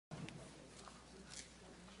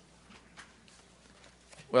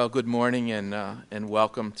Well, good morning and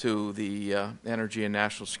welcome to the Energy and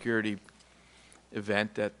National Security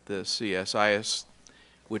event at the CSIS,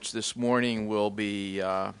 which this morning will be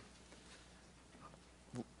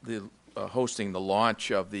hosting the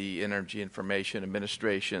launch of the Energy Information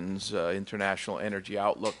Administration's International Energy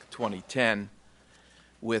Outlook 2010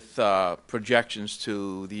 with projections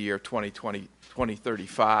to the year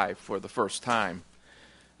 2035 for the first time.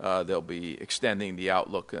 They'll be extending the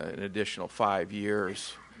outlook an additional 5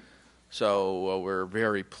 years. So we're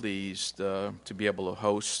very pleased to be able to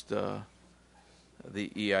host the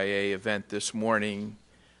EIA event this morning.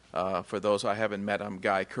 For those I haven't met, I'm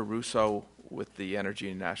Guy Caruso with the Energy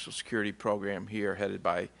and National Security Program here, headed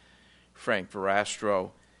by Frank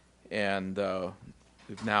Verastro. And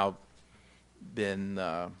we've now been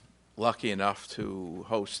lucky enough to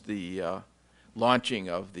host the launching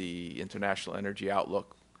of the International Energy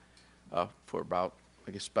Outlook for about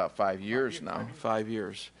 5 years now. 5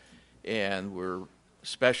 years. And we're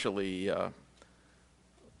especially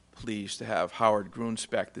pleased to have Howard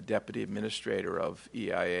Gruenspecht, the Deputy Administrator of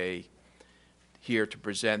EIA, here to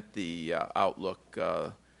present the outlook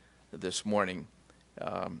this morning.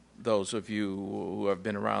 Those of you who have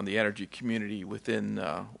been around the energy community within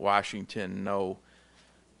Washington know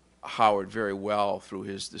Howard very well through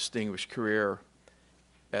his distinguished career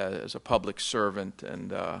as a public servant,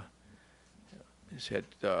 and he's had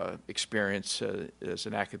experience as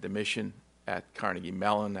an academician at Carnegie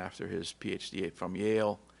Mellon after his PhD from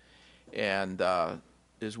Yale, and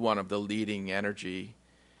is one of the leading energy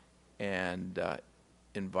and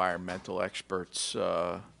environmental experts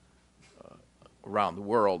around the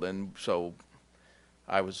world. And so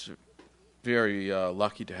I was very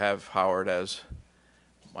lucky to have Howard as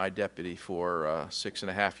my deputy for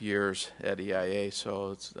 6.5 years at EIA,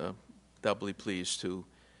 so it's doubly pleased to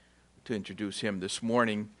introduce him this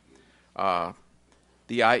morning. The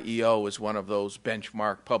IEO is one of those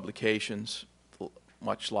benchmark publications,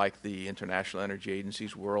 much like the International Energy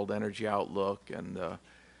Agency's World Energy Outlook and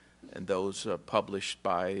those published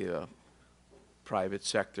by private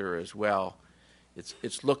sector as well.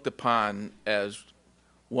 It's looked upon as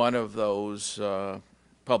one of those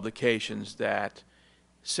publications that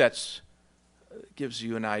gives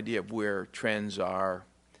you an idea of where trends are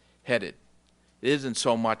headed. It isn't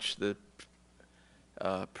so much the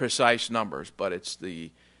precise numbers, but it's the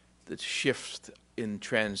shift in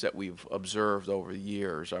trends that we've observed over the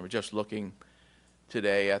years. I was just looking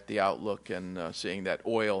today at the outlook and seeing that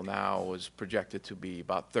oil now is projected to be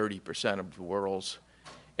about 30% of the world's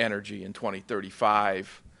energy in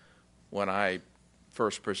 2035. When I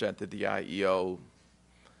first presented the IEO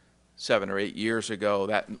 7 or 8 years ago,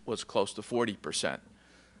 that was close to 40%.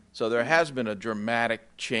 So there has been a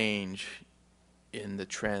dramatic change in the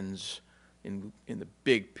trends in the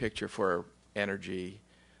big picture for energy,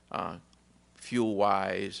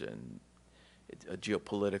 fuel-wise and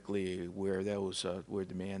geopolitically, where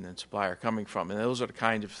demand and supply are coming from. And those are the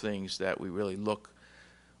kind of things that we really look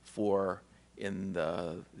for in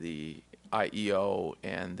the IEO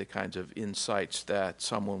and the kinds of insights that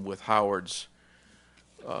someone with Howard's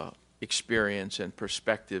experience and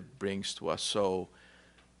perspective brings to us. So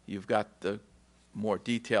you've got the more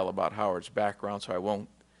detail about Howard's background, so I won't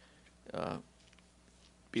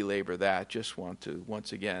belabor that. Just want to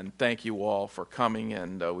once again thank you all for coming,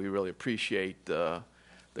 and we really appreciate the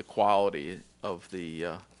quality of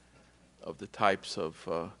the types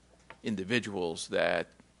of individuals that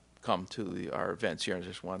come to our events here. And I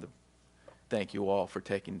just wanted to thank you all for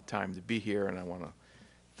taking the time to be here, and I want to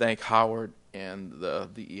thank Howard and the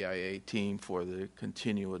EIA team for the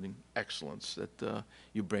continuing excellence that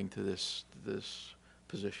you bring to this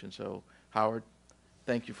position. So, Howard,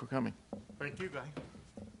 thank you for coming. Thank you, Guy.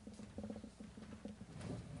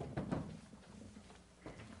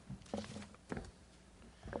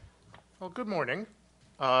 Well, good morning.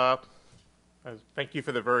 Thank you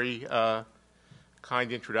for the very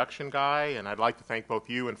kind introduction, Guy, and I'd like to thank both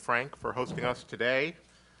you and Frank for hosting us today.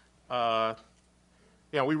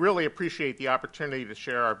 We really appreciate the opportunity to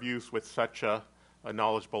share our views with such a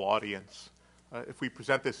knowledgeable audience. If we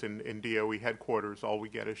present this in DOE headquarters, all we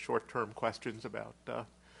get is short-term questions about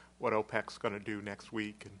what OPEC's going to do next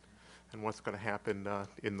week and what's going to happen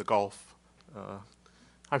in the Gulf.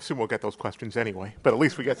 I assume we'll get those questions anyway, but at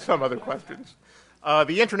least we get some other questions.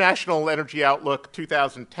 The International Energy Outlook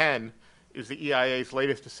 2010 is the EIA's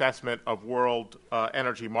latest assessment of world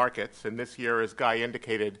energy markets, and this year, as Guy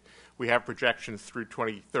indicated, we have projections through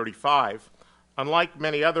 2035. Unlike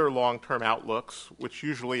many other long-term outlooks, which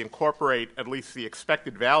usually incorporate at least the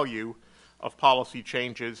expected value of policy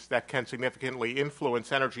changes that can significantly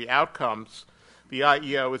influence energy outcomes, the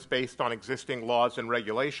IEO is based on existing laws and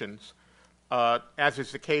regulations. As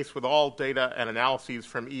is the case with all data and analyses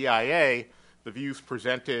from EIA, the views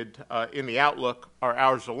presented in the Outlook are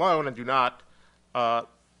ours alone and do not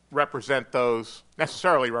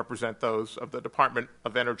necessarily represent those of the Department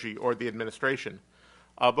of Energy or the administration.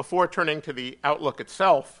 Before turning to the Outlook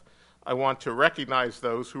itself, I want to recognize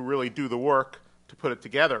those who really do the work to put it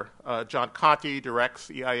together. John Conti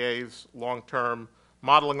directs EIA's long-term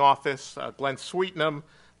modeling office. Glenn Sweetnam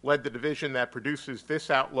led the division that produces this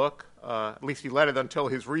Outlook. At least he led it until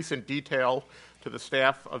his recent detail to the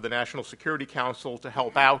staff of the National Security Council to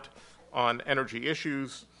help out on energy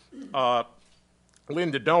issues.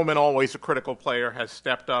 Linda Doman, always a critical player, has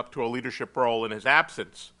stepped up to a leadership role in his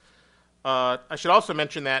absence. I should also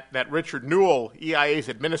mention that Richard Newell, EIA's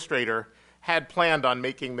administrator, had planned on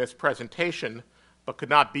making this presentation, but could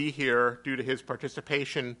not be here due to his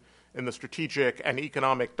participation in the strategic and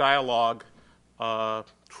economic dialogue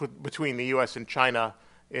between the U.S. and China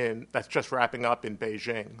that's just wrapping up in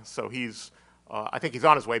Beijing. So I think he's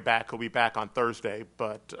on his way back. He'll be back on Thursday,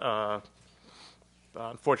 but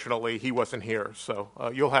unfortunately he wasn't here. So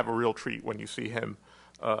you'll have a real treat when you see him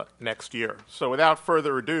next year. So without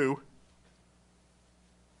further ado,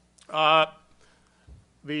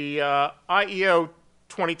 the IEO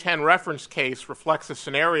 2010 reference case reflects a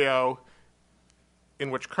scenario in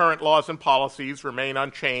which current laws and policies remain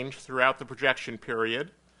unchanged throughout the projection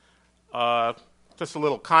period. Just a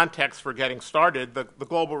little context for getting started. The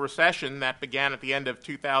global recession that began at the end of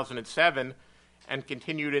 2007 and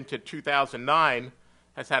continued into 2009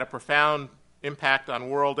 has had a profound impact on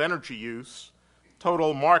world energy use.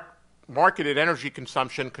 Total marketed energy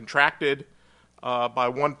consumption contracted by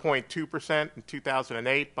 1.2% in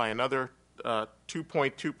 2008, by another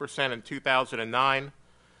 2.2% in 2009,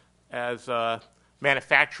 as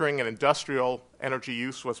manufacturing and industrial energy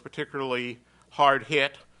use was particularly hard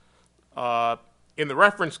hit. In the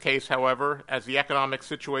reference case, however, as the economic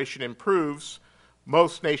situation improves,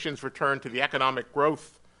 most nations return to the economic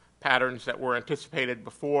growth patterns that were anticipated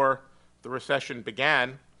before the recession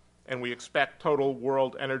began, and we expect total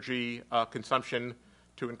world energy consumption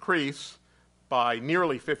to increase by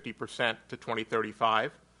nearly 50% to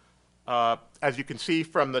 2035. As you can see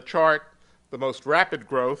from the chart, the most rapid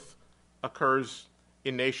growth occurs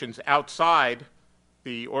in nations outside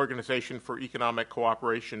the Organization for Economic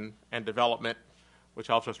Cooperation and Development, which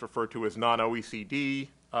I'll just refer to as non-OECD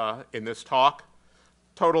in this talk.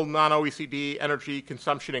 Total non-OECD energy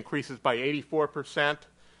consumption increases by 84%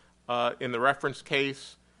 in the reference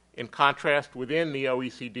case. In contrast, within the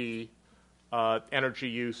OECD, energy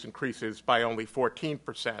use increases by only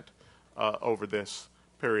 14% over this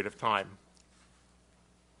period of time.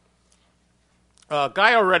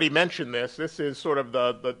 Guy already mentioned this. This is sort of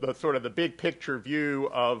the big picture view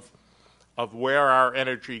of where our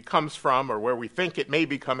energy comes from, or where we think it may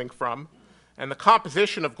be coming from. And the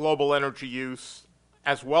composition of global energy use,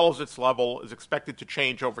 as well as its level, is expected to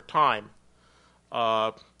change over time.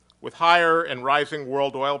 With higher and rising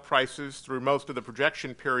world oil prices through most of the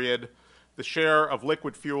projection period, the share of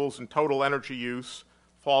liquid fuels in total energy use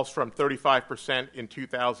falls from 35% in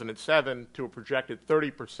 2007 to a projected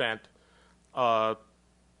 30%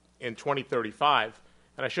 in 2035.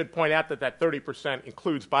 And I should point out that 30%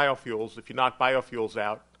 includes biofuels. If you knock biofuels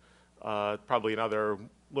out, probably another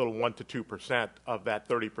little 1 to 2% of that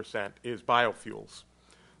 30% is biofuels.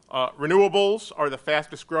 Renewables are the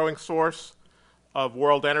fastest growing source of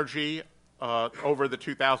world energy over the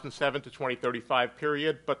 2007 to 2035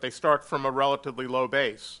 period, but they start from a relatively low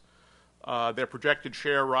base. Their projected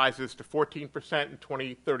share rises to 14% in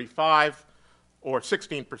 2035, or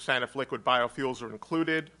 16% if liquid biofuels are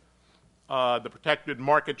included. The protected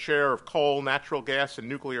market share of coal, natural gas, and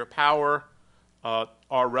nuclear power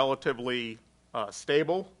are relatively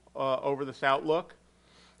stable over this outlook.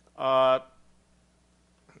 But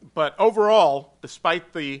overall,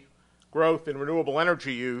 despite the growth in renewable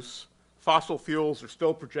energy use, fossil fuels are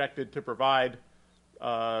still projected to provide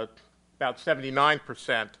about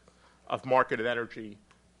 79% of marketed energy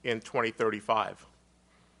in 2035.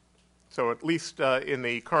 So at least in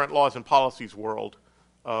the current laws and policies world,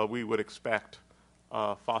 we would expect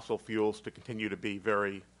fossil fuels to continue to be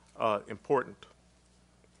very important.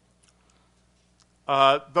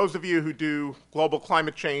 Those of you who do global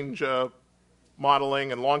climate change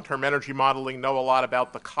modeling and long-term energy modeling know a lot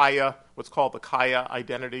about the Kaya, what's called the Kaya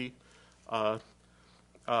identity.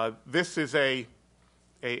 This is a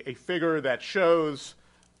figure that shows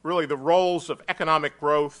really the roles of economic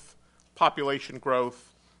growth, population growth,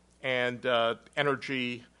 and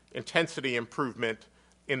energy intensity improvement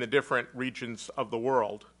in the different regions of the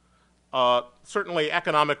world. Certainly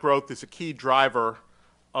economic growth is a key driver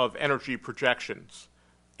of energy projections.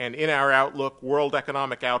 And in our outlook, world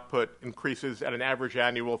economic output increases at an average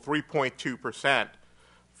annual 3.2%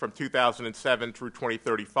 from 2007 through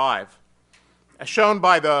 2035. As shown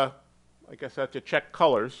by the, I guess I have to check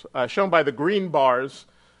colors, shown by the green bars,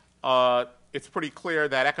 it's pretty clear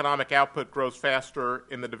that economic output grows faster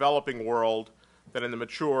in the developing world than in the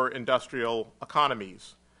mature industrial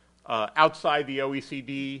economies. Outside the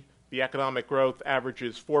OECD, the economic growth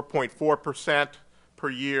averages 4.4% per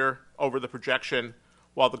year over the projection,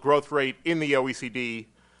 while the growth rate in the OECD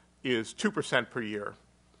is 2% per year.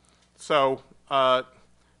 So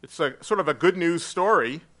it's a sort of a good news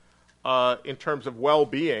story in terms of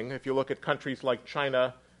well-being. If you look at countries like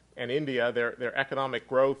China and India, their economic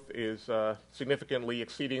growth is significantly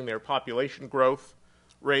exceeding their population growth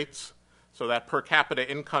rates, so that per capita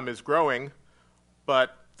income is growing,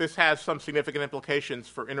 but this has some significant implications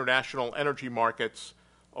for international energy markets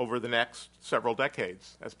over the next several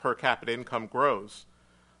decades as per capita income grows.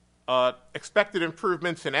 Expected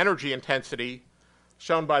improvements in energy intensity,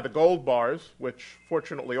 shown by the gold bars, which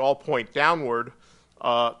fortunately all point downward,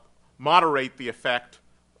 moderate the effect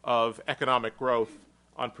of economic growth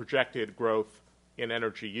on projected growth in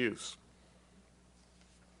energy use.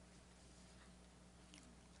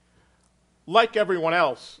 Like everyone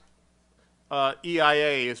else,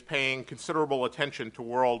 EIA is paying considerable attention to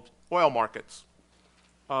world oil markets.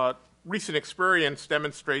 Recent experience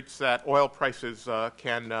demonstrates that oil prices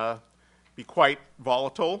can be quite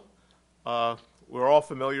volatile. We're all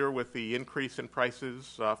familiar with the increase in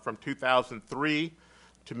prices from 2003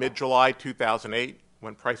 to mid-July 2008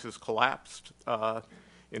 when prices collapsed.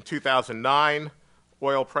 In 2009,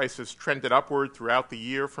 oil prices trended upward throughout the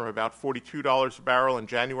year from about $42 a barrel in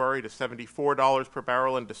January to $74 per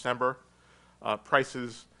barrel in December.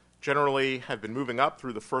 Prices generally have been moving up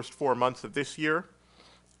through the first 4 months of this year,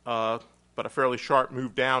 but a fairly sharp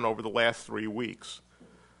move down over the last 3 weeks.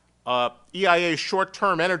 EIA's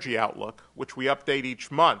short-term energy outlook, which we update each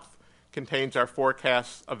month, contains our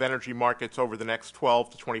forecasts of energy markets over the next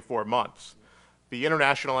 12 to 24 months. The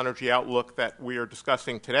international energy outlook that we are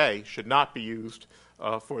discussing today should not be used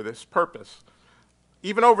for this purpose.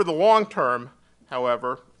 Even over the long term,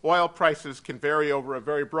 however, oil prices can vary over a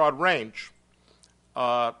very broad range,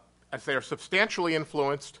 as they are substantially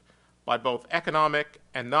influenced by both economic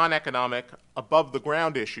and non-economic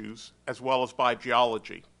above-the-ground issues, as well as by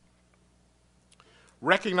geology.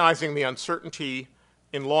 Recognizing the uncertainty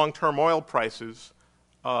in long-term oil prices,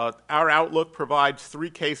 our outlook provides 3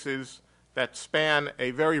 cases that span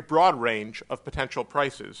a very broad range of potential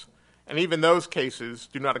prices, and even those cases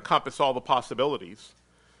do not encompass all the possibilities.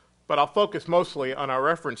 But I'll focus mostly on our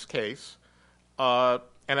reference case, and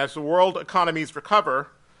as the world economies recover,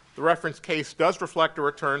 the reference case does reflect a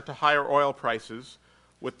return to higher oil prices,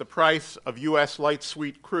 with the price of U.S. light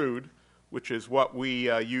sweet crude, which is what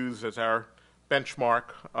we use as our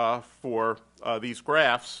benchmark for these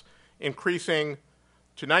graphs, increasing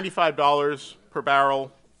to $95 per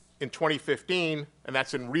barrel in 2015, and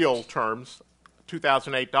that's in real terms,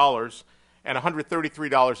 $2008, and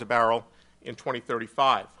 $133 a barrel in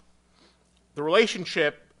 2035. The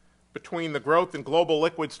relationship between the growth in global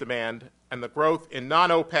liquids demand and the growth in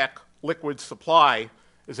non-OPEC liquids supply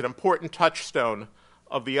is an important touchstone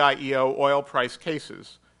of the IEO oil price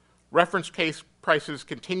cases. Reference case prices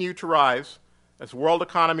continue to rise as world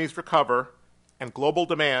economies recover and global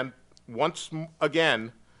demand once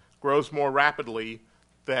again grows more rapidly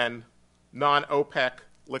than non-OPEC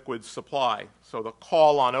liquids supply. So the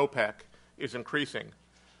call on OPEC is increasing.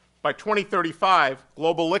 By 2035,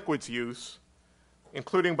 global liquids use,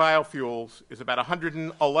 including biofuels, is about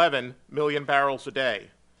 111 million barrels a day,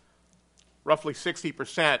 roughly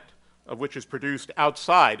 60% of which is produced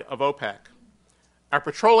outside of OPEC. Our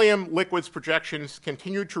petroleum liquids projections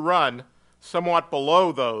continue to run somewhat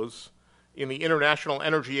below those in the International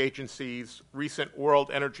Energy Agency's recent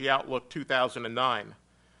World Energy Outlook 2009.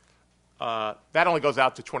 That only goes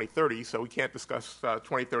out to 2030, so we can't discuss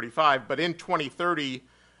 2035. But in 2030,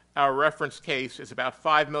 our reference case is about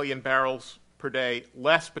 5 million barrels per day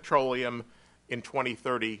less petroleum in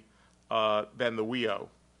 2030 than the WEO.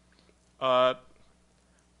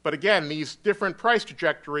 But again, these different price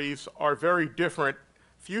trajectories are very different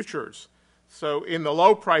futures. So in the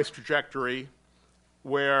low price trajectory,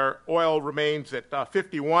 where oil remains at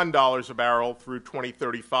 $51 a barrel through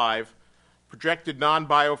 2035, projected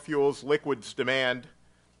non-biofuels liquids demand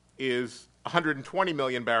is 120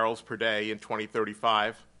 million barrels per day in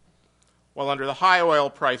 2035, while under the high oil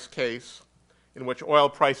price case, in which oil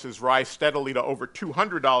prices rise steadily to over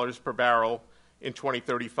 $200 per barrel in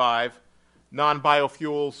 2035,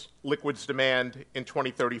 non-biofuels liquids demand in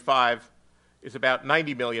 2035 is about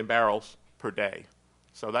 90 million barrels per day.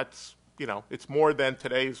 So that's, it's more than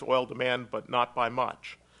today's oil demand, but not by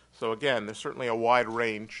much. So again, there's certainly a wide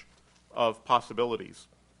range of possibilities.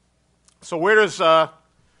 So where does the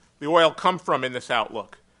oil come from in this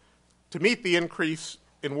outlook? To meet the increase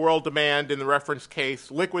in world demand in the reference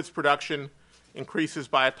case, liquids production increases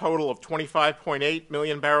by a total of 25.8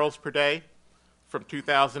 million barrels per day from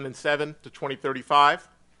 2007 to 2035.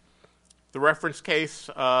 The reference case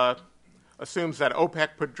assumes that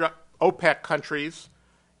OPEC countries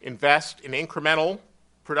invest in incremental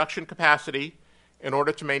production capacity in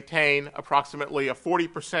order to maintain approximately a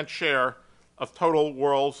 40% share of total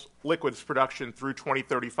world's liquids production through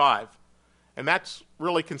 2035. And that's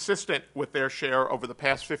really consistent with their share over the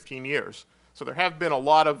past 15 years. So there have been a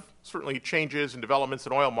lot of certainly changes and developments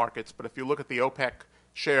in oil markets, but if you look at the OPEC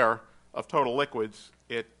share of total liquids,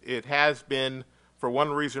 it has been, for one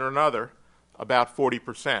reason or another, about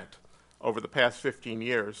 40% over the past 15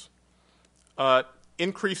 years.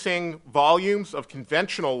 Increasing volumes of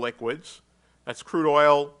conventional liquids, that's crude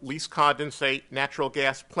oil, lease condensate, natural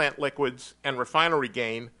gas plant liquids, and refinery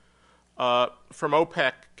gain from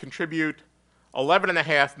OPEC contribute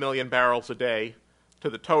 11.5 million barrels a day to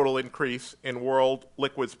the total increase in world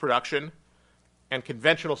liquids production, and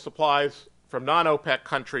conventional supplies from non-OPEC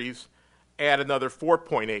countries add another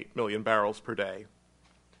 4.8 million barrels per day.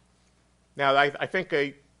 Now, I think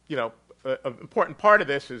an important part of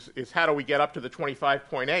this is how do we get up to the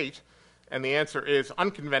 25.8? And the answer is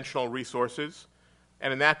unconventional resources.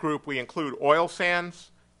 And in that group, we include oil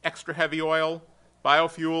sands, extra heavy oil,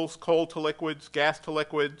 biofuels, coal to liquids, gas to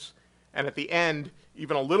liquids, and at the end,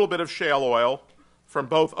 even a little bit of shale oil from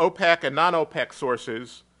both OPEC and non-OPEC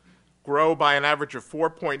sources grow by an average of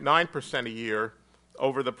 4.9% a year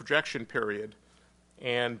over the projection period.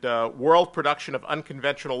 And world production of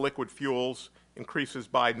unconventional liquid fuels increases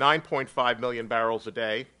by 9.5 million barrels a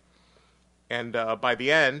day. And by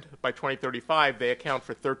the end, by 2035, they account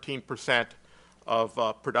for 13%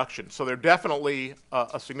 of production. So they're definitely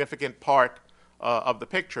a significant part of the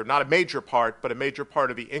picture. Not a major part, but a major part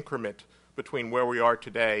of the increment between where we are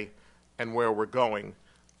today and where we're going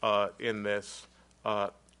in this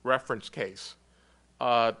reference case.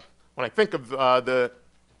 When I think of the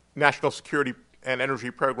National Security and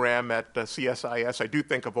Energy Program at CSIS, I do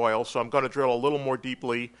think of oil, so I'm going to drill a little more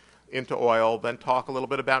deeply into oil, then talk a little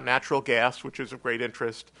bit about natural gas, which is of great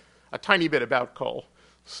interest, a tiny bit about coal.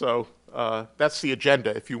 So that's the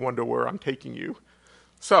agenda, if you wonder where I'm taking you.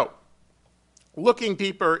 So looking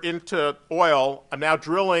deeper into oil, I'm now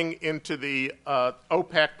drilling into the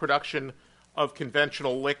OPEC production of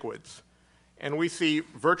conventional liquids. And we see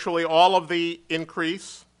virtually all of the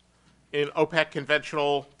increase in OPEC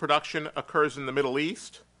conventional production occurs in the Middle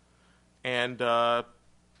East. And,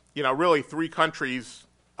 really three countries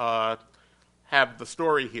have the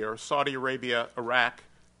story here: Saudi Arabia, Iraq,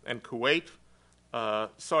 and Kuwait.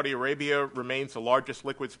 Saudi Arabia remains the largest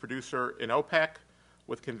liquids producer in OPEC,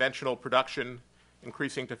 with conventional production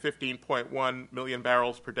increasing to 15.1 million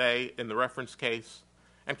barrels per day in the reference case.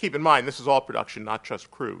 And keep in mind, this is all production, not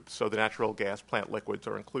just crude. So the natural gas plant liquids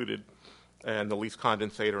are included, and the lease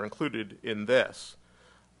condensate are included in this.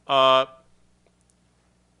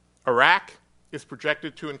 Iraq is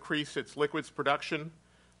projected to increase its liquids production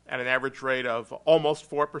at an average rate of almost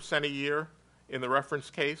 4% a year in the reference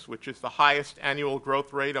case, which is the highest annual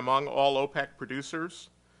growth rate among all OPEC producers.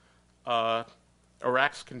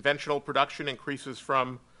 Iraq's conventional production increases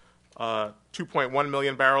from 2.1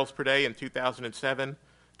 million barrels per day in 2007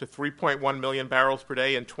 to 3.1 million barrels per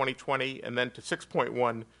day in 2020, and then to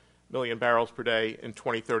 6.1 million barrels per day in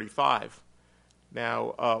 2035.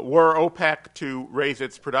 Now, were OPEC to raise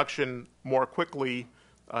its production more quickly,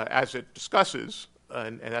 as it discusses,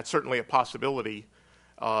 and that's certainly a possibility,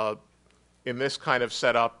 in this kind of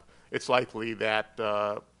setup, it's likely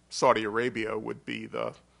that Saudi Arabia would be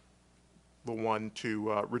the one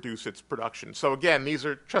to reduce its production. So again, these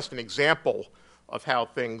are just an example of how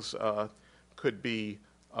things could be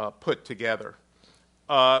put together.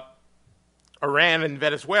 Iran and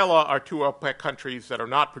Venezuela are two OPEC countries that are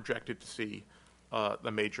not projected to see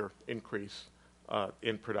the major increase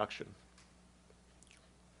in production.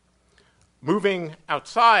 Moving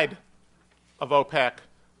outside of OPEC,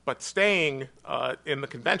 but staying in the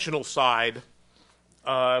conventional side,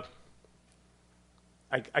 I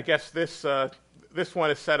guess this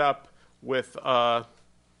one is set up with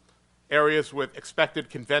areas with expected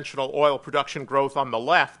conventional oil production growth on the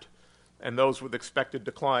left, and those with expected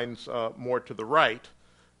declines more to the right.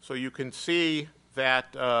 So you can see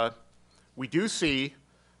that we do see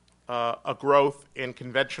a growth in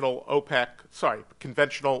conventional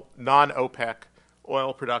non-OPEC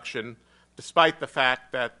oil production, despite the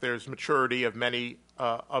fact that there's maturity of many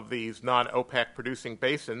of these non-OPEC producing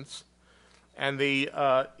basins. And the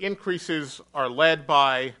increases are led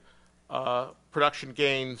by production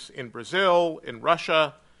gains in Brazil, in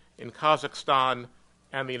Russia, in Kazakhstan,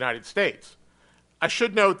 and the United States. I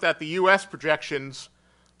should note that the U.S. projections,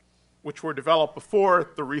 which were developed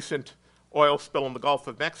before the recent oil spill in the Gulf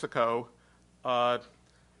of Mexico,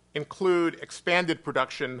 include expanded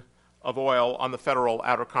production of oil on the federal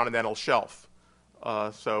outer continental shelf.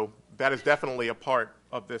 So that is definitely a part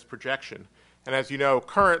of this projection. And as you know,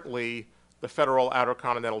 currently, the federal outer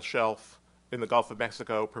continental shelf in the Gulf of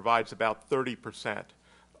Mexico provides about 30%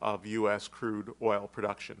 of U.S. crude oil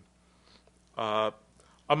production.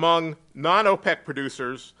 Among non-OPEC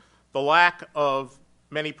producers, the lack of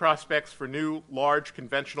many prospects for new large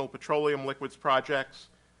conventional petroleum liquids projects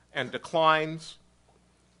and declines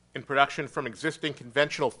in production from existing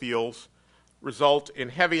conventional fields result in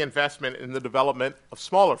heavy investment in the development of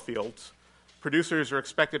smaller fields. Producers are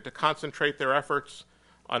expected to concentrate their efforts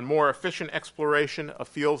on more efficient exploration of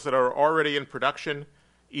fields that are already in production,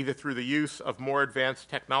 either through the use of more advanced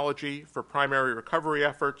technology for primary recovery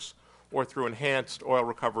efforts or through enhanced oil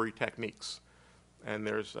recovery techniques. And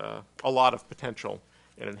there's a lot of potential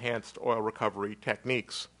in enhanced oil recovery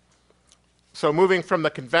techniques. So moving from the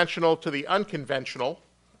conventional to the unconventional,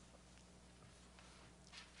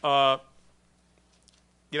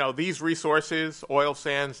 these resources, oil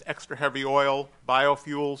sands, extra heavy oil,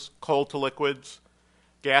 biofuels, coal to liquids,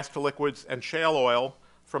 gas to liquids, and shale oil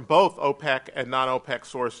from both OPEC and non-OPEC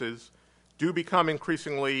sources do become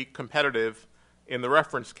increasingly competitive in the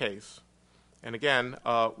reference case. And again,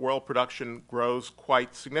 world production grows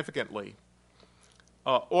quite significantly.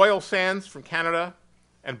 Oil sands from Canada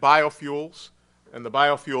and biofuels, and the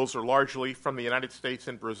biofuels are largely from the United States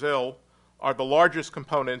and Brazil, are the largest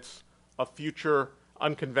components of future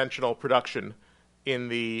unconventional production in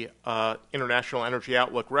the International Energy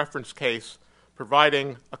Outlook reference case,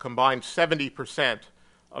 providing a combined 70%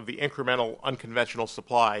 of the incremental unconventional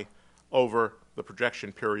supply over the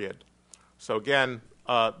projection period. So again,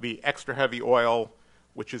 the extra heavy oil,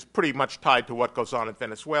 which is pretty much tied to what goes on in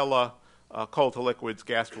Venezuela, coal to liquids,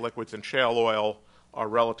 gas to liquids, and shale oil are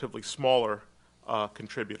relatively smaller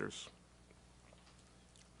contributors.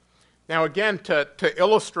 Now again, to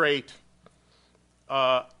illustrate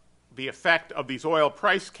the effect of these oil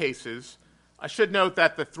price cases, I should note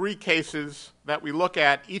that the three cases that we look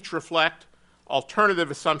at each reflect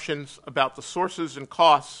alternative assumptions about the sources and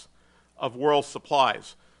costs of world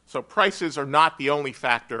supplies. So prices are not the only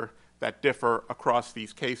factor that differ across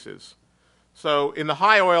these cases. So in the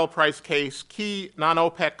high oil price case, key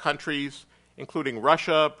non-OPEC countries, including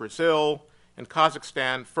Russia, Brazil, and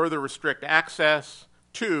Kazakhstan, further restrict access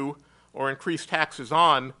to or increase taxes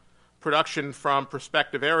on production from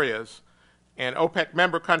prospective areas. And OPEC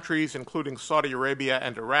member countries, including Saudi Arabia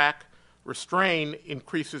and Iraq, restrain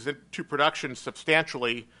increases to production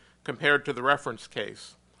substantially compared to the reference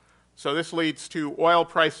case. So this leads to oil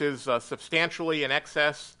prices substantially in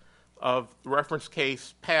excess of the reference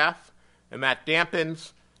case path, and that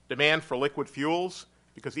dampens demand for liquid fuels,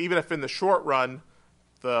 because even if in the short run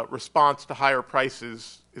the response to higher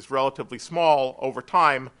prices is relatively small, over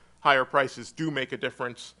time higher prices do make a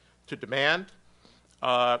difference to demand.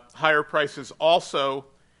 Higher prices also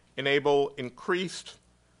enable increased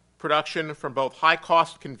production from both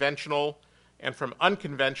high-cost conventional and from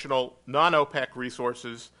unconventional non-OPEC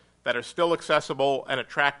resources that are still accessible and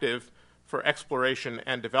attractive for exploration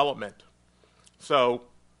and development. So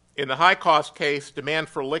in the high-cost case, demand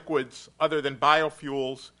for liquids other than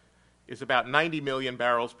biofuels is about 90 million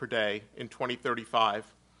barrels per day in 2035,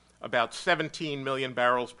 about 17 million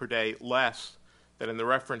barrels per day less than in the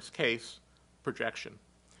reference case projection.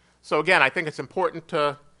 So again, I think it's important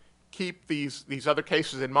to keep these other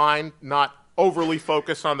cases in mind, not overly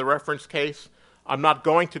focus on the reference case. I'm not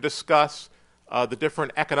going to discuss the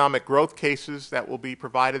different economic growth cases that will be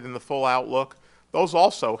provided in the full outlook. Those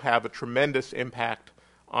also have a tremendous impact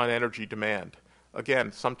on energy demand.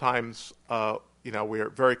 Again, sometimes we are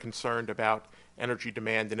very concerned about energy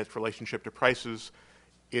demand and its relationship to prices.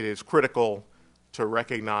 It is critical to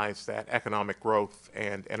recognize that economic growth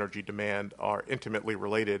and energy demand are intimately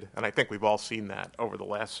related, and I think we've all seen that over the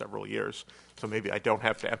last several years. So maybe I don't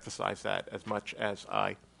have to emphasize that as much as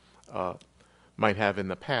I might have in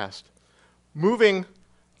the past. Moving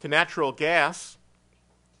to natural gas,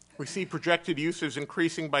 we see projected uses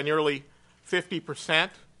increasing by nearly 50%,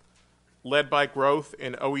 led by growth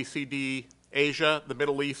in OECD, Asia, the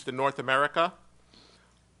Middle East, and North America.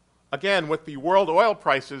 again, with the world oil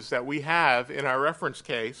prices that we have in our reference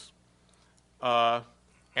case,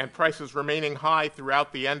 and prices remaining high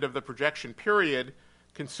throughout the end of the projection period,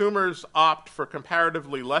 consumers opt for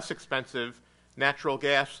comparatively less expensive natural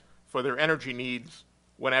gas for their energy needs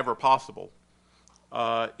whenever possible.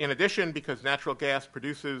 In addition, because natural gas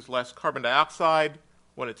produces less carbon dioxide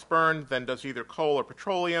when it's burned than does either coal or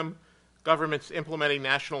petroleum, governments implementing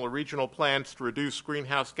national or regional plans to reduce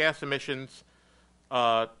greenhouse gas emissions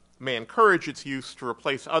may encourage its use to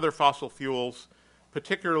replace other fossil fuels,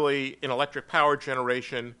 particularly in electric power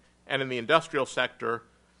generation and in the industrial sector,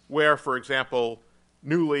 where, for example,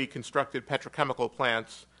 newly constructed petrochemical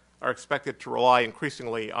plants are expected to rely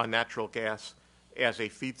increasingly on natural gas as a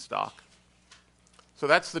feedstock. So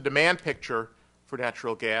that's the demand picture for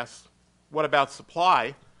natural gas. What about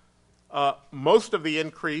supply? Most of the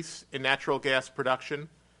increase in natural gas production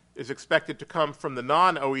is expected to come from the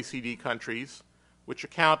non-OECD countries, which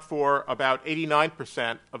account for about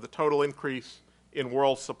 89% of the total increase in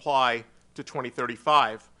world supply to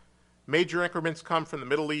 2035. Major increments come from the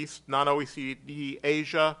Middle East, non-OECD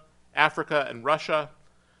Asia, Africa, and Russia,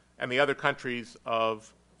 and the other countries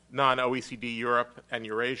of non-OECD Europe and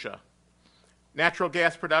Eurasia. Natural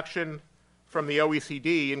gas production from the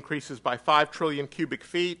OECD increases by 5 trillion cubic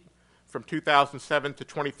feet from 2007 to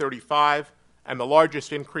 2035, and the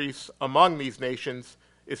largest increase among these nations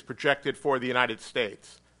is projected for the United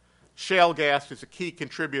States. Shale gas is a key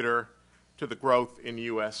contributor to the growth in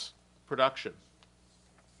U.S. production.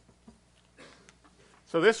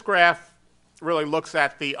 So this graph really looks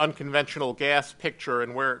at the unconventional gas picture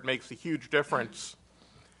and where it makes a huge difference.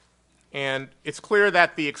 And it's clear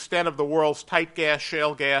that the extent of the world's tight gas,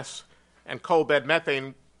 shale gas, and coal bed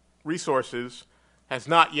methane resources has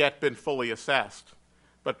not yet been fully assessed.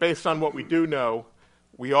 But based on what we do know,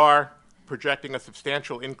 we are projecting a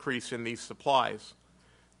substantial increase in these supplies.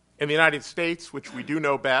 In the United States, which we do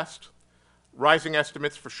know best, rising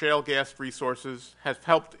estimates for shale gas resources have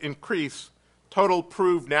helped increase total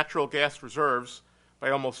proved natural gas reserves by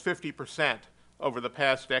almost 50% over the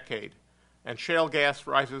past decade. And shale gas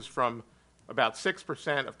rises from about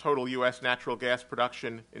 6% of total U.S. natural gas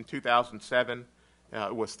production in 2007.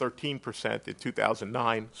 It was 13% in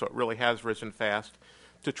 2009, so it really has risen fast,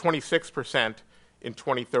 to 26% in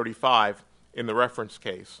 2035 in the reference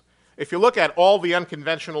case. If you look at all the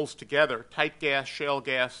unconventionals together, tight gas, shale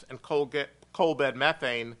gas, and coal bed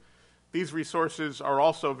methane, these resources are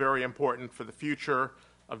also very important for the future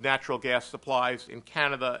of natural gas supplies in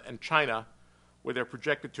Canada and China, where they're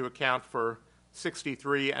projected to account for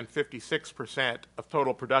 63 and 56% of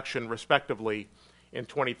total production, respectively, in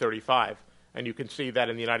 2035. And you can see that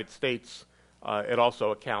in the United States, it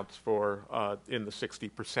also accounts for in the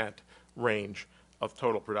 60% range of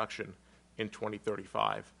total production in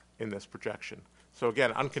 2035 in this projection. So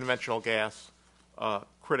again, unconventional gas,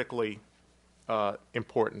 critically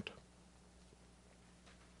important.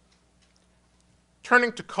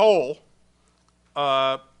 Turning to coal,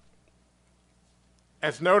 as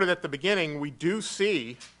noted at the beginning, we do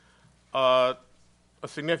see a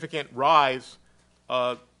significant rise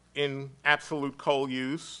in absolute coal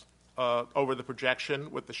use over the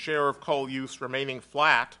projection, with the share of coal use remaining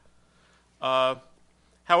flat.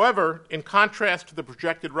 However, in contrast to the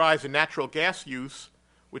projected rise in natural gas use,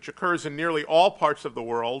 which occurs in nearly all parts of the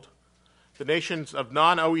world, the nations of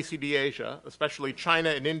non-OECD Asia, especially China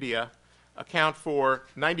and India, account for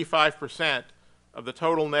 95% of the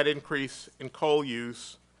total net increase in coal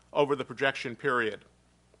use over the projection period.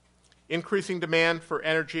 Increasing demand for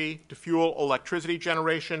energy to fuel electricity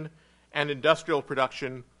generation and industrial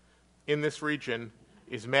production in this region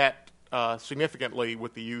is met significantly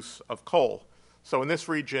with the use of coal. So in this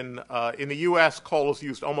region, in the U.S., coal is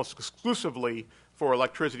used almost exclusively for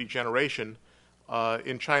electricity generation.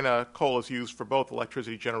 In China, coal is used for both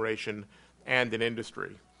electricity generation and in industry.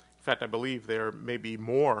 In fact, I believe there may be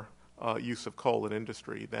more use of coal in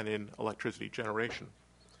industry than in electricity generation.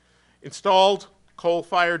 Installed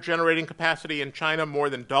coal-fired generating capacity in China more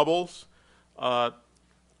than doubles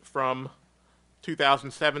from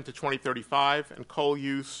 2007 to 2035, and coal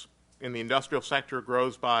use in the industrial sector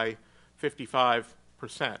grows by 55%.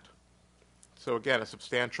 So again, a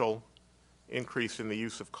substantial increase in the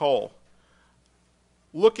use of coal.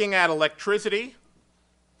 Looking at electricity,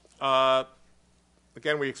 again,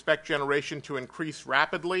 we expect generation to increase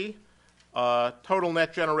rapidly. Total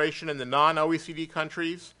net generation in the non-OECD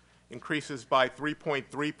countries increases by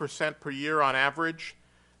 3.3% per year on average,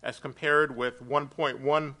 as compared with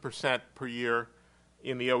 1.1% per year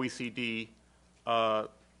in the OECD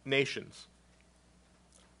nations.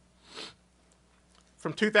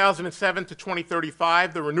 From 2007 to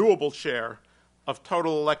 2035, the renewable share of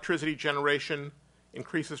total electricity generation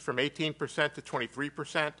increases from 18% to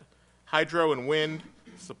 23%. Hydro and wind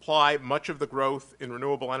supply much of the growth in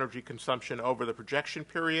renewable energy consumption over the projection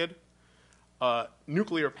period.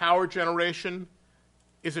 Nuclear power generation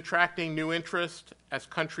is attracting new interest as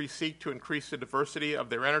countries seek to increase the diversity of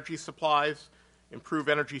their energy supplies, improve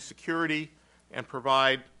energy security, and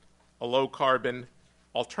provide a low-carbon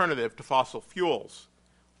alternative to fossil fuels.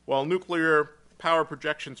 While nuclear power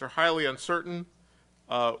projections are highly uncertain,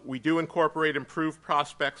 we do incorporate improved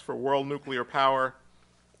prospects for world nuclear power,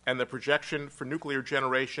 and the projection for nuclear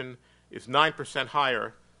generation is 9%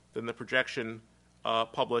 higher than the projection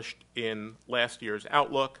published in last year's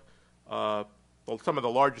Outlook. Well, some of the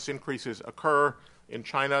largest increases occur in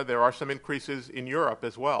China. There are some increases in Europe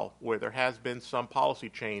as well, where there has been some policy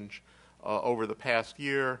change over the past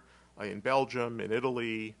year. In Belgium, in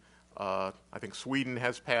Italy, I think Sweden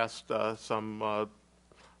has passed some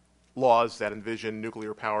laws that envision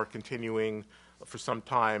nuclear power continuing for some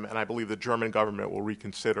time, and I believe the German government will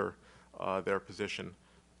reconsider their position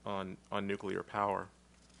on nuclear power.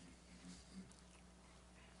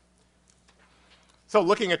 So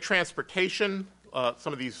looking at transportation,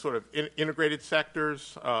 some of these sort of integrated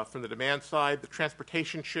sectors from the demand side, the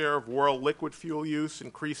transportation share of world liquid fuel use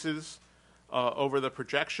increases over the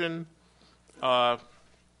projection.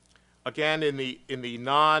 Again, in the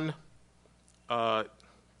non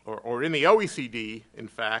or in the OECD, in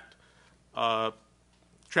fact,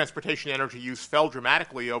 transportation energy use fell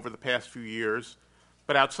dramatically over the past few years,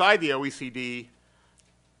 but outside the OECD,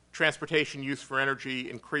 transportation use for energy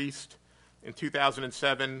increased in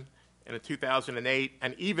 2007 and in 2008,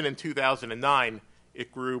 and even in 2009,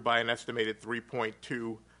 it grew by an estimated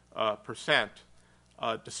 3.2%,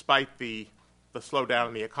 despite the slowdown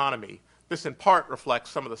in the economy. This in part reflects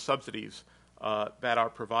some of the subsidies that are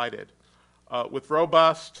provided. With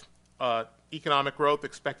robust economic growth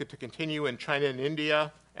expected to continue in China and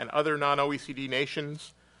India and other non-OECD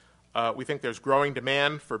nations, we think there's growing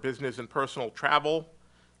demand for business and personal travel,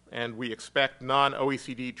 and we expect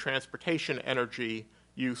non-OECD transportation energy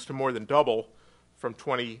use to more than double from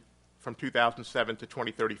 2007 to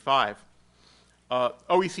 2035.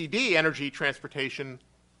 OECD energy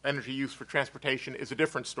use for transportation is a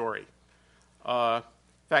different story. In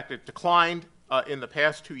fact, it declined in the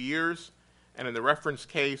past 2 years, and in the reference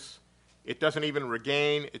case, it doesn't even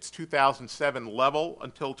regain its 2007 level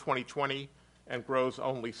until 2020 and grows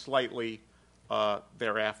only slightly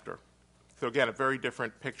thereafter. So again, a very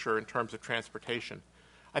different picture in terms of transportation.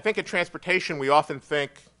 I think in transportation, we often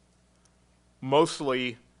think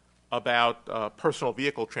mostly about personal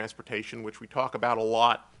vehicle transportation, which we talk about a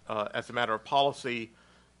lot as a matter of policy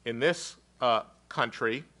in this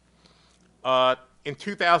country. In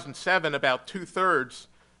 2007, about 2/3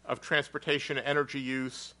 of transportation energy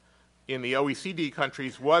use in the OECD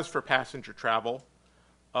countries was for passenger travel.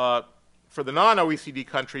 For the non-OECD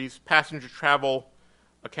countries, passenger travel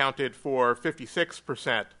accounted for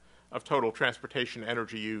 56% of total transportation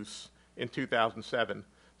energy use in 2007.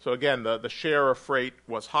 So again, the share of freight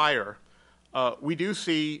was higher. We do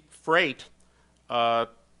see freight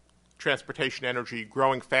transportation energy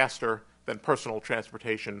growing faster than personal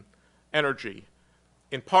transportation energy,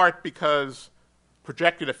 in part because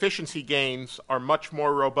projected efficiency gains are much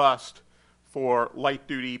more robust for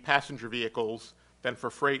light-duty passenger vehicles than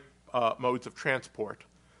for freight modes of transport.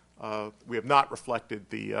 We have not reflected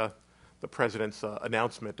the President's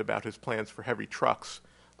announcement about his plans for heavy trucks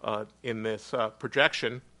in this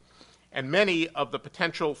projection. And many of the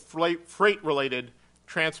potential freight-related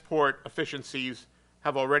transport efficiencies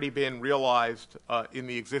have already been realized in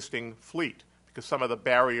the existing fleet, because some of the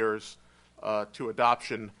barriers to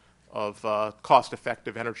adoption of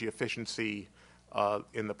cost-effective energy efficiency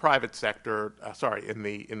in the private sector, in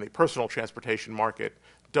the personal transportation market,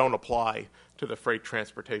 don't apply to the freight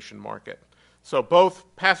transportation market. So both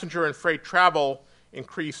passenger and freight travel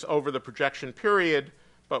increase over the projection period,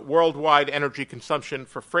 but worldwide energy consumption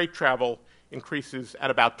for freight travel increases at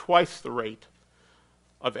about twice the rate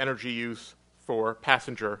of energy use for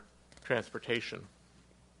passenger transportation.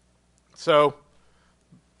 So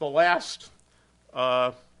the last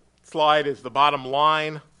slide is the bottom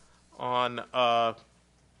line on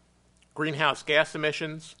greenhouse gas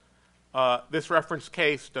emissions. This reference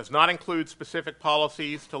case does not include specific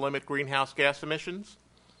policies to limit greenhouse gas emissions,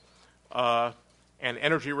 and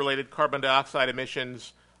energy-related carbon dioxide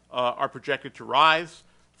emissions are projected to rise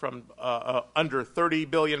from under 30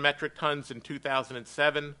 billion metric tons in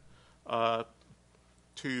 2007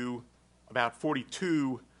 to about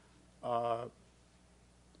 42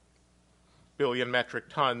 billion metric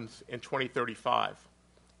tons in 2035,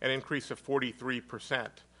 an increase of 43%.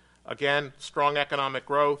 Again, strong economic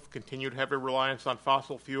growth, continued heavy reliance on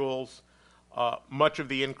fossil fuels. Much of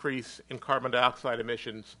the increase in carbon dioxide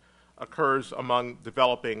emissions occurs among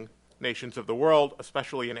developing nations of the world,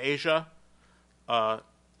 especially in Asia.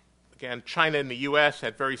 Again, China and the U.S.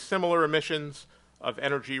 had very similar emissions of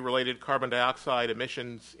energy-related carbon dioxide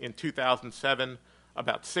emissions in 2007,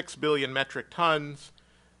 about 6 billion metric tons.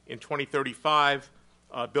 In 2035,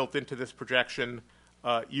 built into this projection,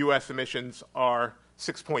 U.S. emissions are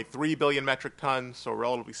 6.3 billion metric tons, so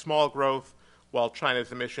relatively small growth, while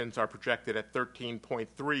China's emissions are projected at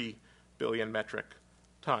 13.3 billion metric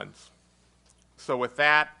tons. So with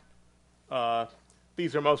that,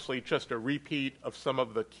 these are mostly just a repeat of some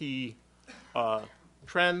of the key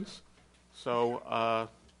trends. So I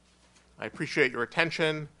appreciate your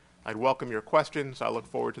attention. I'd welcome your questions. I look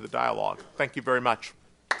forward to the dialogue. Thank you very much.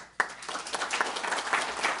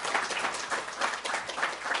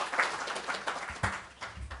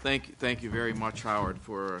 Thank you very much, Howard,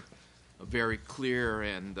 for a very clear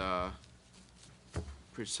and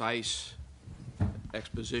precise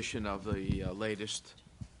exposition of the latest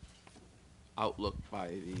outlook by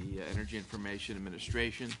the Energy Information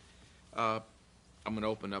Administration. I'm going to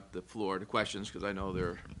open up the floor to questions because I know there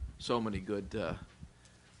are so many good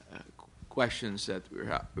questions that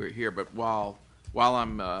we're here. But while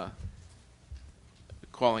I'm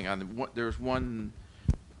calling on them, there's one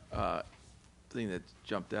thing that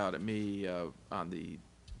jumped out at me on the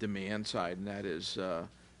demand side, and that is,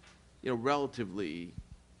 relatively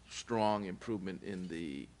strong improvement in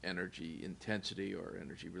the energy intensity or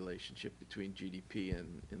energy relationship between GDP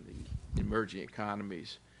and in the emerging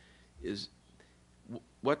economies.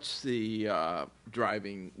 What's the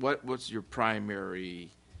driving? What's your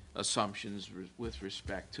primary assumptions with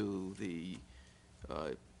respect to the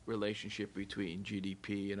relationship between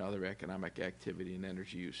GDP and other economic activity and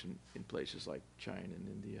energy use in places like China and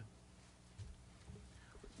India?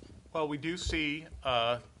 Well, we do see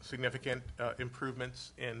significant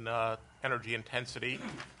improvements in energy intensity.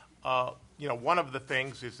 One of the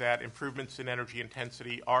things is that improvements in energy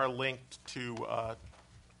intensity are linked to,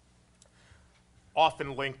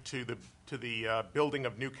 often linked to the building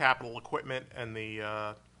of new capital equipment, and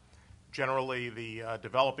generally the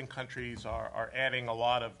developing countries are adding a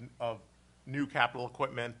lot of new capital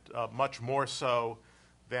equipment, much more so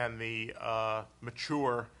than the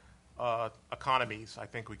mature economies. I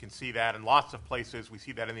think we can see that in lots of places. We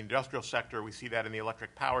see that in the industrial sector. We see that in the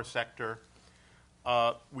electric power sector.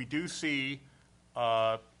 We do see,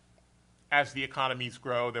 as the economies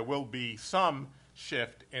grow, there will be some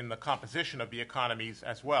shift in the composition of the economies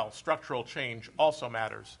as well. Structural change also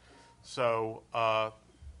matters. So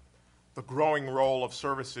the growing role of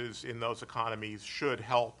services in those economies should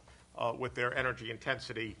help with their energy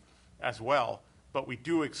intensity as well. But we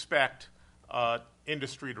do expect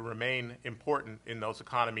industry to remain important in those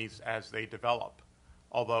economies as they develop,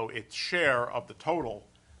 although its share of the total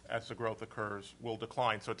as the growth occurs will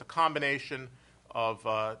decline. So it's a combination of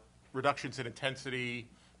reductions in intensity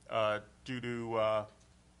due to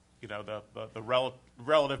the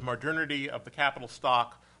relative modernity of the capital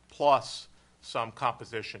stock, plus some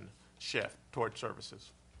composition shift toward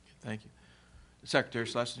services. Thank you. Secretary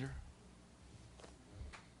Schlesinger?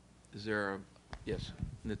 Is there yes,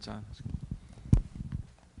 Nitzan?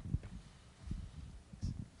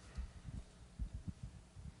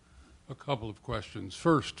 A couple of questions.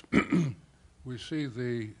 First, we see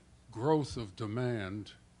the growth of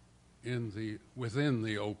demand within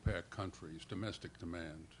the OPEC countries, domestic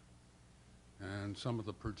demand. And some of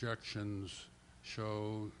the projections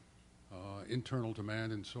show internal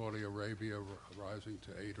demand in Saudi Arabia rising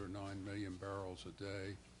to 8 or 9 million barrels a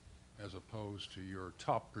day, as opposed to your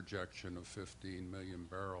top projection of 15 million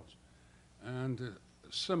barrels. And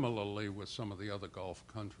similarly with some of the other Gulf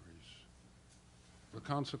countries. The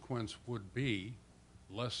consequence would be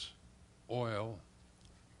less oil,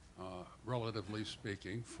 relatively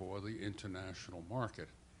speaking, for the international market.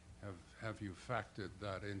 Have you factored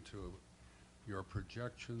that into your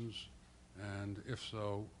projections? And if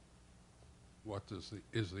so, what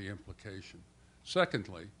is the implication?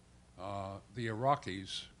 Secondly, the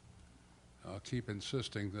Iraqis keep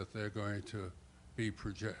insisting that they're going to be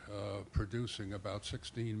producing about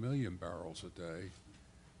 16 million barrels a day.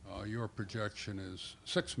 Your projection is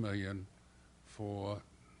 6 million for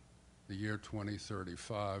the year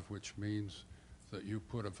 2035, which means that you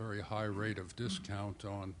put a very high rate of discount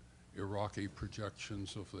on Iraqi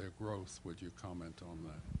projections of their growth. Would you comment on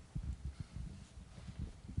that?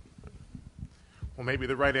 Well, maybe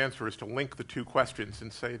the right answer is to link the two questions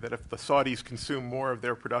and say that if the Saudis consume more of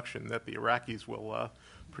their production, that the Iraqis will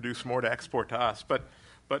produce more to export to us.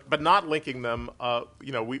 But not linking them,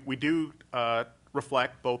 we do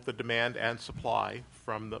reflect both the demand and supply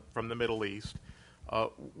from the Middle East.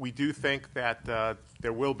 We do think that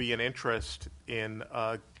there will be an interest in,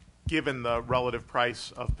 given the relative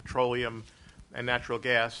price of petroleum and natural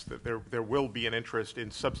gas, that there will be an interest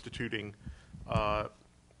in substituting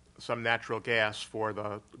some natural gas for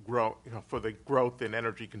the growth in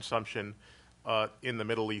energy consumption in the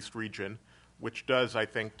Middle East region, which does, I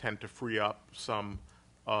think, tend to free up some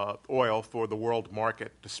oil for the world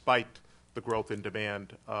market, despite the growth in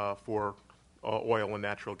demand for oil and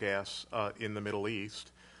natural gas in the Middle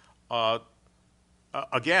East.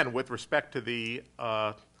 Again, with respect to the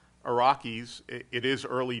Iraqis, it is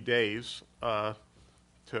early days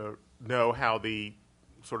to know how the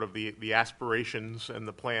aspirations and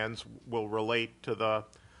the plans will relate to the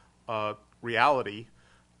reality.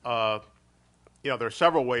 There are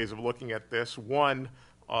several ways of looking at this. One,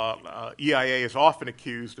 EIA is often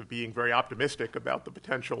accused of being very optimistic about the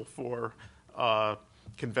potential for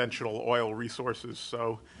conventional oil resources.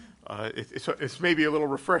 So it's maybe a little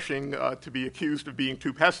refreshing to be accused of being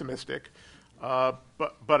too pessimistic. But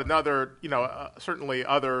another, certainly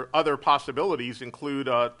other possibilities include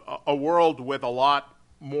a world with a lot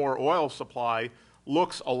more oil supply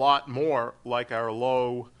looks a lot more like our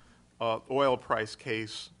low oil price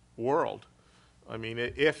case world. I mean,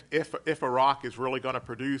 if Iraq is really going to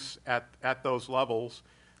produce at those levels,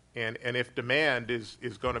 and if demand is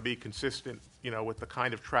going to be consistent, with the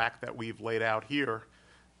kind of track that we've laid out here,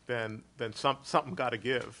 then something got to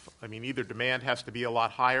give. I mean, either demand has to be a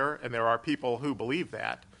lot higher, and there are people who believe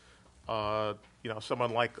that.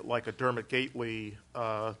 Someone like a Dermot Gately,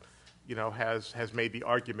 has made the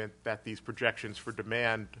argument that these projections for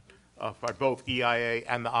demand by both EIA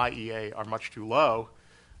and the IEA are much too low.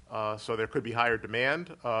 So there could be higher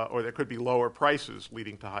demand, or there could be lower prices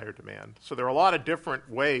leading to higher demand. So there are a lot of different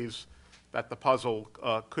ways that the puzzle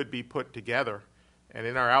could be put together. And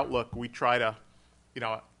in our outlook, we try to,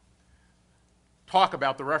 talk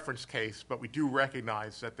about the reference case, but we do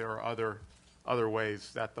recognize that there are other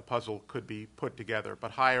ways that the puzzle could be put together.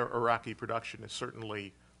 But higher Iraqi production is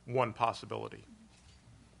certainly one possibility.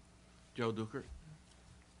 Joe Dukert.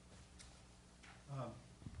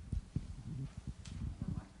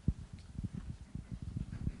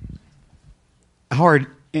 Howard,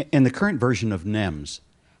 in the current version of NEMS,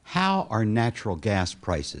 how are natural gas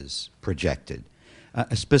prices projected?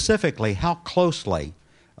 Specifically, how closely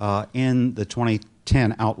in the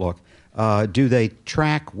 2010 outlook do they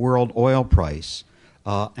track world oil price?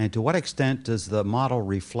 And to what extent does the model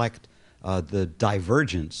reflect the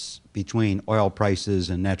divergence between oil prices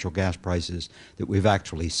and natural gas prices that we've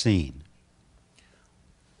actually seen?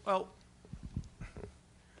 Well,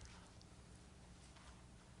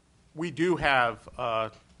 we do have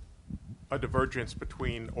a divergence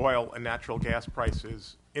between oil and natural gas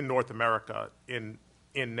prices in North America in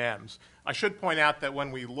NEMS. I should point out that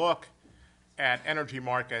when we look at energy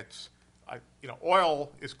markets,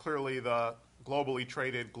 oil is clearly the globally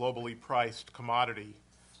traded, globally priced commodity.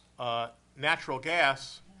 Natural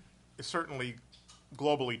gas is certainly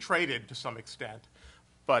globally traded to some extent,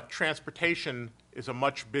 but transportation is a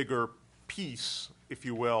much bigger piece, if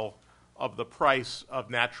you will, of the price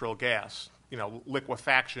of natural gas,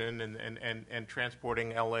 liquefaction and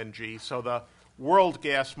transporting LNG. So the world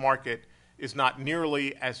gas market is not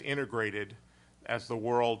nearly as integrated as the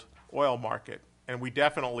world oil market. And we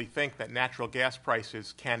definitely think that natural gas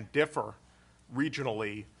prices can differ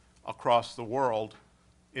regionally across the world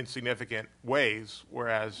in significant ways,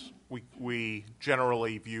 whereas we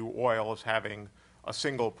generally view oil as having a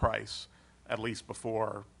single price, at least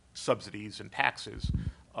before subsidies and taxes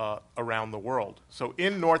around the world. So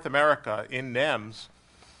in North America, in NEMS,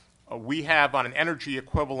 we have, on an energy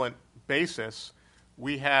equivalent basis,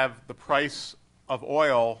 we have the price of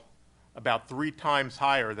oil about 3 times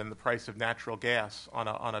higher than the price of natural gas on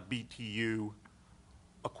a BTU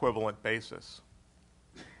equivalent basis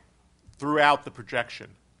throughout the projection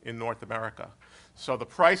in North America. So the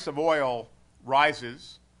price of oil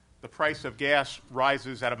rises, the price of gas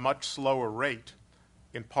rises at a much slower rate,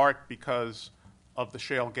 in part because of the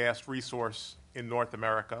shale gas resource in North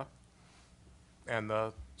America and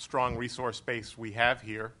the strong resource base we have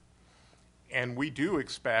here. And we do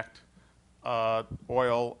expect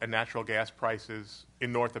oil and natural gas prices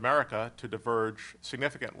in North America to diverge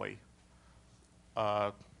significantly.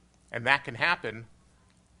 And that can happen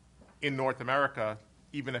in North America,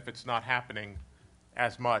 even if it's not happening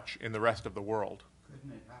as much in the rest of the world.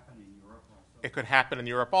 Couldn't it happen in Europe also? it could happen in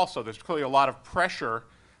Europe also. There's clearly a lot of pressure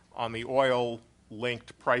on the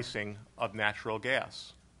oil-linked pricing of natural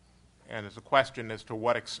gas. And there's a question as to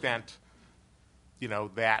what extent,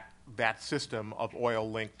 that system of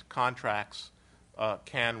oil-linked contracts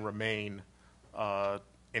can remain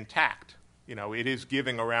intact. It is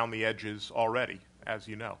giving around the edges already, as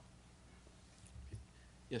you know.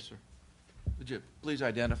 Yes, sir. Would you please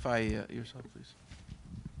identify yourself, please?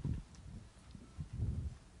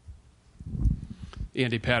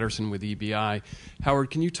 Andy Patterson with EBI.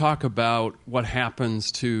 Howard, can you talk about what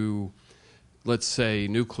happens to, let's say,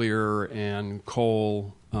 nuclear and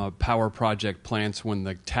coal power project plants when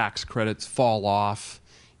the tax credits fall off?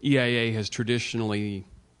 EIA has traditionally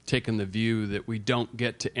taken the view that we don't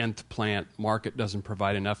get to nth plant. Market doesn't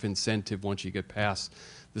provide enough incentive once you get past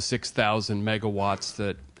the 6,000 megawatts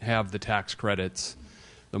that have the tax credits.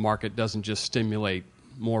 The market doesn't just stimulate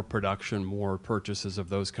more production, more purchases of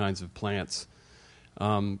those kinds of plants.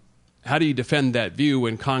 How do you defend that view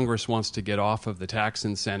when Congress wants to get off of the tax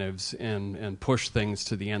incentives and push things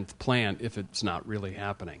to the nth plant if it's not really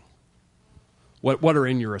happening? What are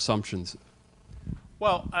in your assumptions?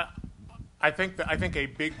 Well, I think a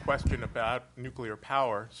big question about nuclear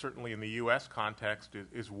power, certainly in the U.S. context,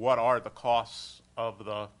 is what are the costs of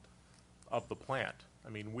the plant? I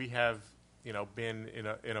mean, we have been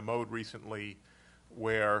in a mode recently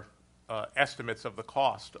where estimates of the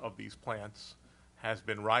cost of these plants has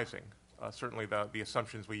been rising. Certainly the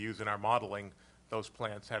assumptions we use in our modeling, those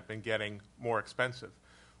plants have been getting more expensive.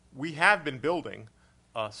 We have been building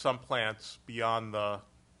some plants beyond the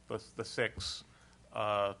 6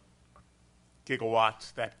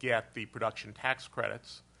 gigawatts that get the production tax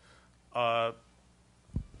credits.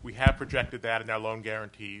 We have projected that in our loan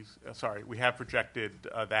guarantees. We have projected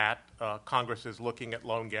that. Congress is looking at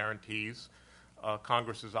loan guarantees.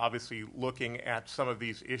 Congress is obviously looking at some of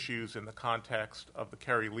these issues in the context of the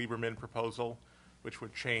Kerry-Lieberman proposal, which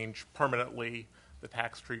would change permanently the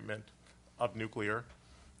tax treatment of nuclear.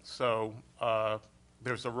 So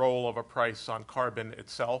there's a role of a price on carbon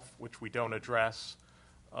itself, which we don't address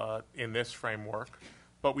in this framework.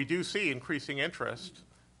 But we do see increasing interest,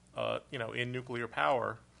 in nuclear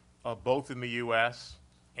power, both in the U.S.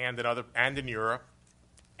 and in Europe,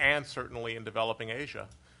 and certainly in developing Asia.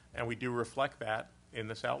 And we do reflect that in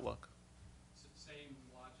this outlook. Same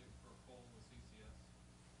logic for coal with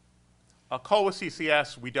CCS? Coal with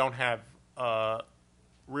CCS, we don't have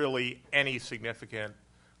really any significant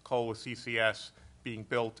coal with CCS being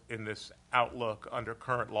built in this outlook under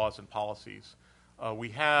current laws and policies. We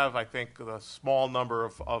have, I think, a small number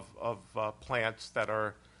of plants that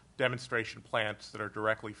are demonstration plants that are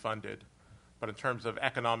directly funded. But in terms of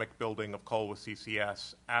economic building of coal with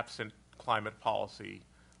CCS, absent climate policy,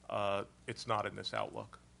 it's not in this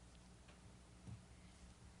outlook.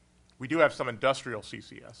 We do have some industrial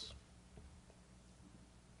CCS.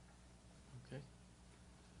 Okay.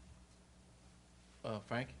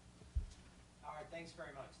 Frank? All right, thanks very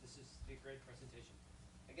much. This is a great presentation.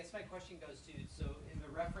 I guess my question goes to, so in the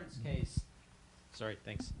reference case, sorry,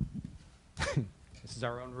 thanks. This is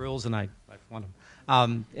our own rules, and I want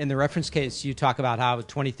them. In the reference case, you talk about how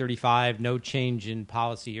 2035, no change in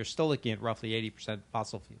policy. You're still looking at roughly 80%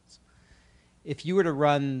 fossil fuels. If you were to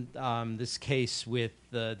run this case with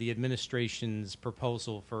the administration's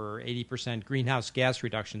proposal for 80% greenhouse gas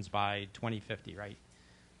reductions by 2050, right?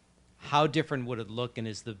 How different would it look, and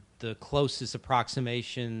is the closest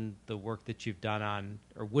approximation the work that you've done on,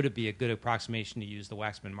 or would it be a good approximation to use the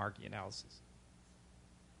Waxman-Markey analysis?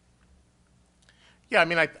 Yeah, I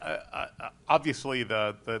mean, obviously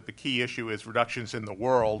the key issue is reductions in the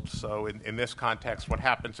world. So in this context, what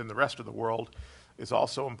happens in the rest of the world is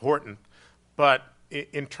also important. But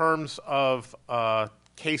in terms of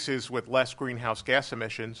cases with less greenhouse gas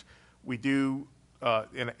emissions, we do,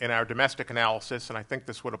 in our domestic analysis, and I think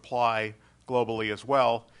this would apply globally as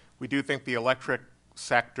well, we do think the electric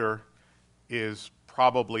sector is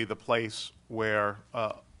probably the place where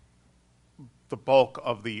the bulk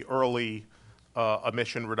of the early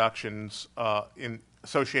emission reductions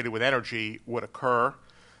associated with energy would occur.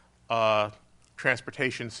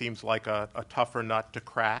 Transportation seems like a tougher nut to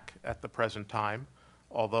crack at the present time,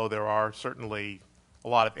 although there are certainly a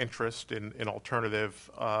lot of interest in alternative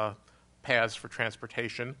paths for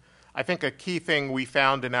transportation. I think a key thing we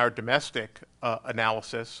found in our domestic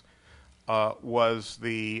analysis was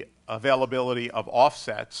the availability of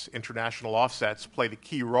offsets. International offsets played a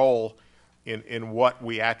key role in what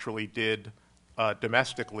we actually did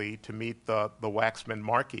domestically to meet the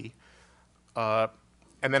Waxman-Markey.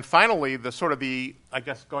 And then finally, I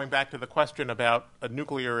guess going back to the question about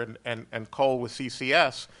nuclear and coal with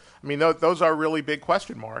CCS, I mean, those are really big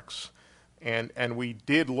question marks. And we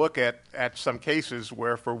did look at some cases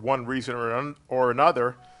where, for one reason or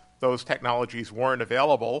another, those technologies weren't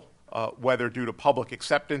available, whether due to public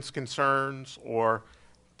acceptance concerns or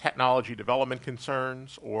technology development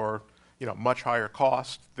concerns, or much higher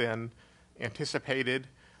cost than anticipated.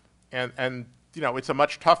 And it's a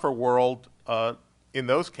much tougher world in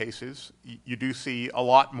those cases. You do see a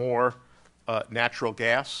lot more natural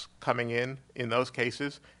gas coming in those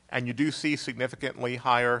cases, and you do see significantly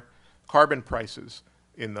higher carbon prices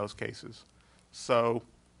in those cases. So,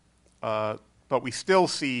 but we still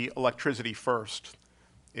see electricity first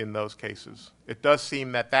in those cases. It does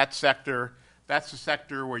seem that sector, that's the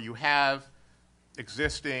sector where you have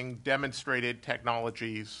existing demonstrated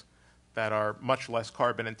technologies that are much less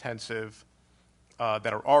carbon intensive, that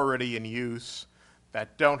are already in use,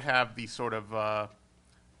 that don't have the sort of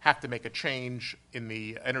have to make a change in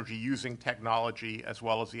the energy using technology as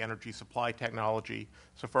well as the energy supply technology.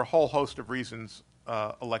 So for a whole host of reasons,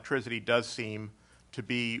 electricity does seem to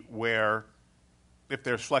be where, if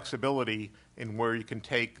there's flexibility in where you can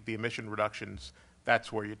take the emission reductions,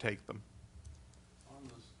 that's where you take them.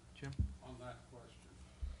 Jim? On that question,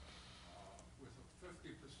 with a 50%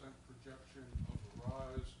 projection of the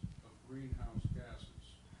rise of greenhouse gases,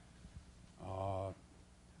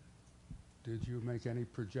 did you make any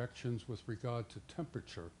projections with regard to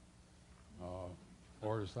temperature?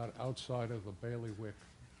 Or is that outside of the bailiwick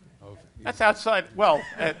of... That's outside, well,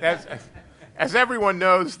 as everyone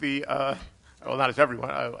knows, well, not as everyone,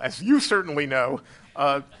 as you certainly know,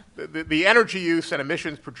 the energy use and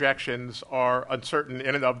emissions projections are uncertain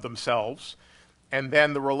in and of themselves. And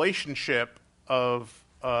then the relationship of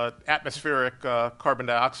atmospheric carbon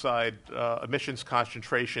dioxide emissions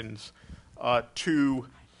concentrations to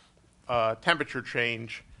temperature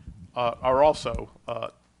change are also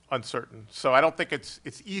uncertain. So I don't think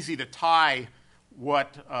it's easy to tie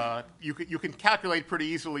what you can calculate pretty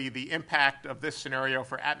easily the impact of this scenario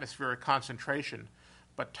for atmospheric concentration,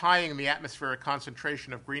 but tying the atmospheric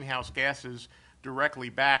concentration of greenhouse gases directly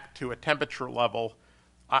back to a temperature level,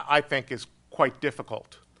 I think is quite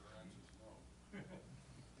difficult.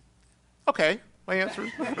 Okay, my answer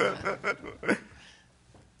is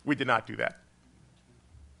we did not do that.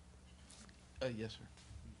 Yes, sir.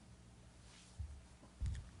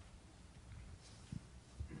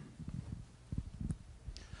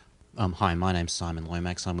 Hi, my name's Simon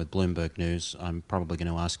Lomax. I'm with Bloomberg News. I'm probably going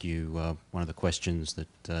to ask you one of the questions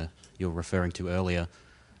that you were referring to earlier.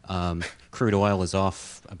 Crude oil is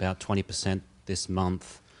off about 20% this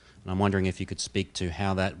month, and I'm wondering if you could speak to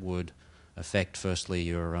how that would affect, firstly,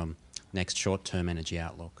 your next short-term energy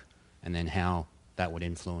outlook, and then how that would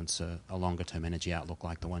influence a longer-term energy outlook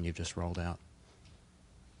like the one you've just rolled out.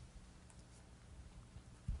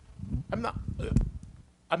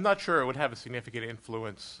 I'm not sure it would have a significant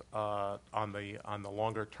influence on the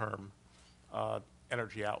longer term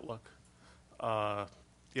energy outlook.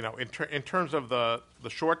 In terms of the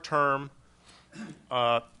short term,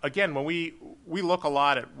 again, when we look a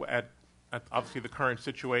lot at obviously the current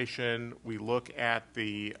situation, we look at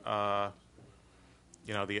the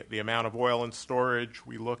amount of oil in storage,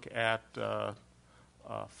 we look at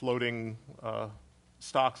floating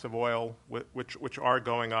stocks of oil which are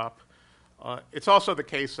going up. It's also the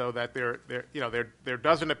case, though, that there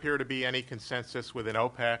doesn't appear to be any consensus within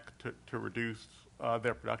OPEC to reduce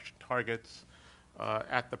their production targets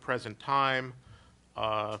at the present time.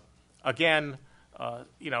 Again,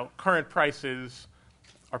 current prices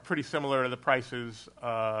are pretty similar to the prices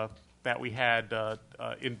that we had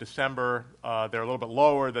in December. They're a little bit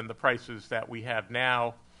lower than the prices that we have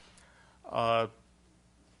now. We're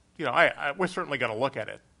certainly going to look at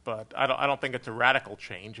it, but I don't think it's a radical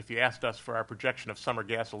change. If you asked us for our projection of summer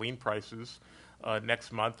gasoline prices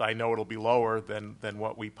next month, I know it'll be lower than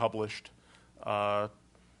what we published, in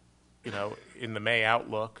the May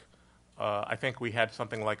outlook. I think we had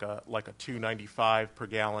something like a $2.95 per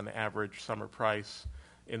gallon average summer price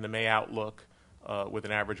in the May outlook, with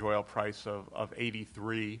an average oil price of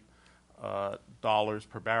 $83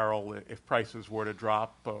 per barrel. If prices were to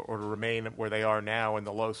drop or to remain where they are now in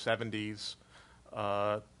the low 70s.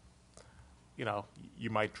 You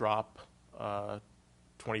might drop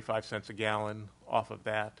 25 cents a gallon off of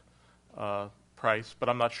that price, but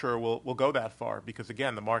I'm not sure we'll go that far because,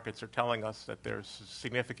 again, the markets are telling us that there's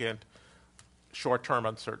significant short-term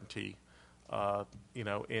uncertainty,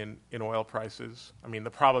 in oil prices. I mean,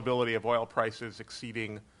 the probability of oil prices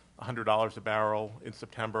exceeding $100 a barrel in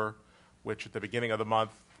September, which at the beginning of the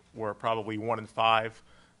month were probably 1 in 5,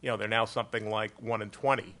 they're now something like 1 in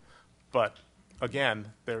 20. But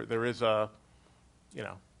again, there is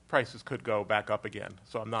prices could go back up again.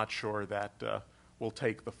 So I'm not sure that will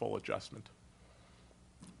take the full adjustment.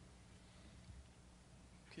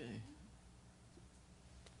 Okay.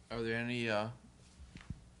 Are there any,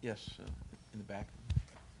 yes, in the back?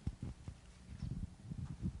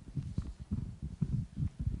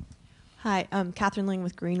 Hi, I'm Catherine Ling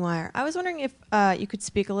with Greenwire. I was wondering if you could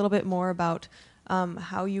speak a little bit more about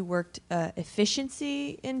how you worked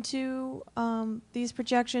efficiency into these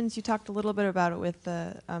projections. You talked a little bit about it with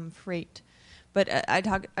the freight, but I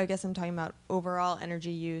guess I'm talking about overall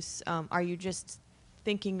energy use. Are you just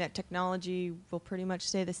thinking that technology will pretty much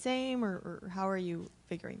stay the same, or how are you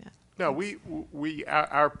figuring that? No,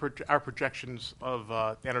 our projections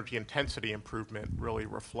of energy intensity improvement really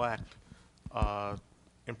reflect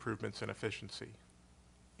improvements in efficiency.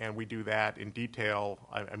 And we do that in detail.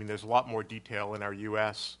 I mean, there's a lot more detail in our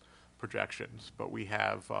U.S. projections, but we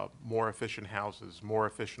have more efficient houses, more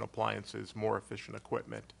efficient appliances, more efficient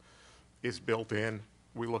equipment is built in.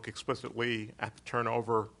 We look explicitly at the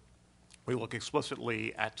turnover. We look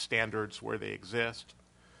explicitly at standards where they exist.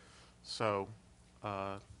 So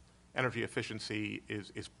energy efficiency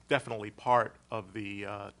is definitely part of the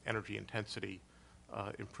energy intensity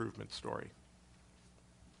improvement story.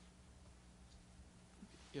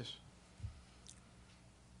 Yes.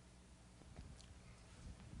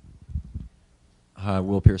 Hi,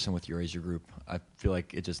 Will Pearson with Eurasia Group. I feel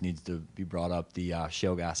like it just needs to be brought up, the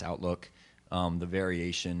shale gas outlook, the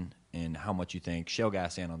variation in how much you think shale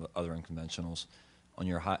gas and other unconventionals on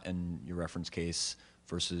your in your reference case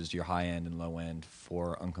versus your high end and low end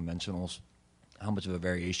for unconventionals. How much of a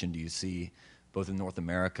variation do you see both in North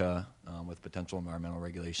America with potential environmental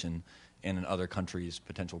regulation and in other countries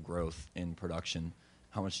potential growth in production?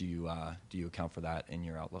 How much do you account for that in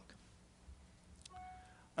your outlook?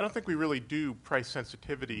 I don't think we really do price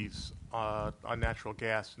sensitivities on natural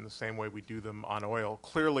gas in the same way we do them on oil.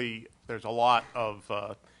 Clearly, there's a lot of,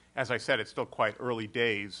 as I said, it's still quite early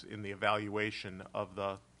days in the evaluation of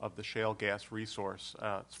the shale gas resource.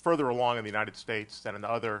 It's further along in the United States than in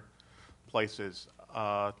other places.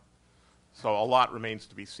 So a lot remains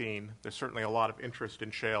to be seen. There's certainly a lot of interest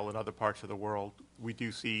in shale in other parts of the world. We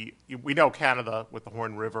know Canada with the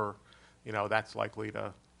Horn River, that's likely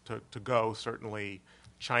to go. Certainly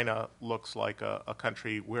China looks like a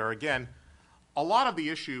country where, again, a lot of the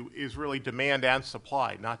issue is really demand and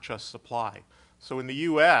supply, not just supply. So in the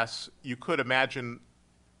U.S., you could imagine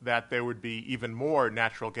that there would be even more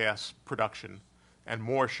natural gas production and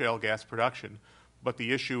more shale gas production. But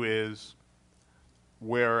the issue is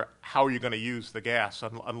how are you going to use the gas?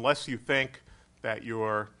 Unless you think that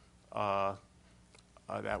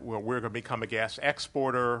that we're going to become a gas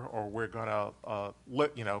exporter, or we're going to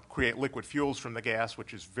create liquid fuels from the gas,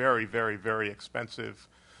 which is very, very, very expensive.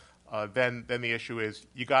 Then the issue is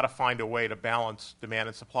you got to find a way to balance demand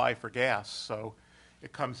and supply for gas. So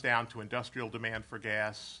it comes down to industrial demand for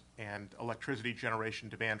gas and electricity generation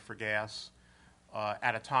demand for gas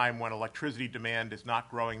at a time when electricity demand is not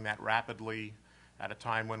growing that rapidly, at a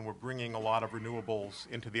time when we're bringing a lot of renewables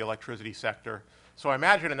into the electricity sector. So I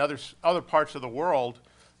imagine in other parts of the world,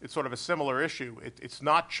 it's sort of a similar issue. It's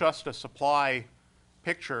not just a supply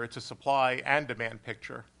picture, it's a supply and demand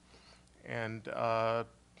picture. And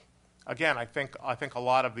again, I think a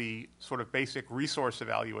lot of the sort of basic resource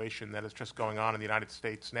evaluation that is just going on in the United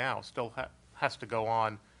States now still has to go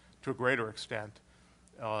on to a greater extent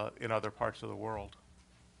in other parts of the world.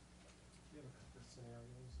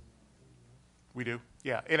 We do,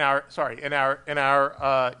 yeah. In our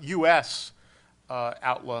U.S.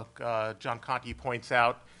 Outlook, John Conte points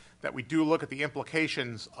out that we do look at the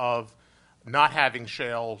implications of not having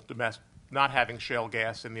shale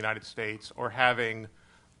gas in the United States, or having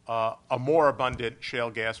a more abundant shale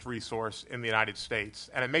gas resource in the United States,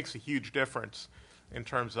 and it makes a huge difference in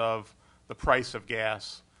terms of the price of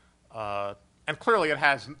gas. And clearly, it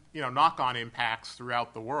has knock-on impacts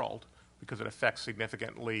throughout the world because it affects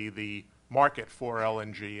significantly the market for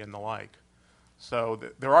LNG and the like. So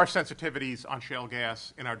there are sensitivities on shale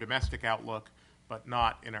gas in our domestic outlook, but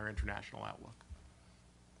not in our international outlook.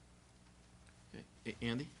 Okay.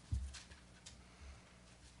 Andy?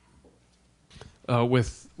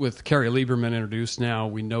 With Kerry Lieberman introduced now,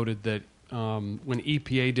 we noted that when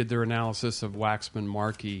EPA did their analysis of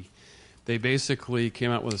Waxman-Markey, they basically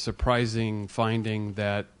came out with a surprising finding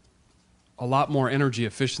that a lot more energy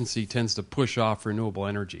efficiency tends to push off renewable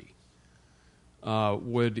energy.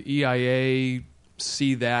 Would EIA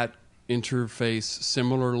see that interface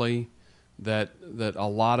similarly, that a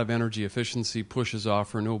lot of energy efficiency pushes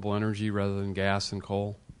off renewable energy rather than gas and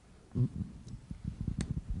coal?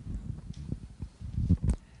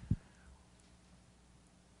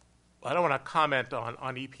 I don't want to comment on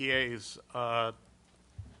EPA's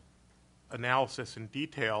analysis in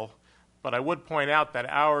detail, but I would point out that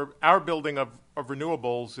our building of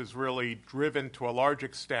renewables is really driven to a large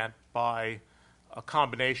extent by a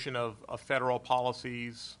combination of federal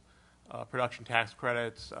policies, production tax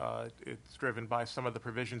credits. It's driven by some of the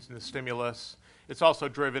provisions in the stimulus. It's also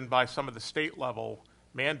driven by some of the state level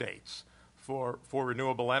mandates for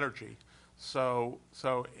renewable energy. So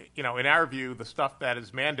in our view, the stuff that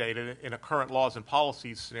is mandated in a current laws and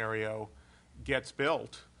policies scenario gets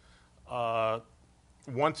built.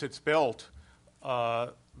 Once it's built,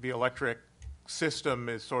 the electric system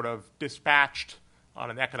is sort of dispatched on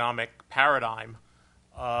an economic paradigm.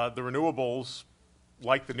 The renewables,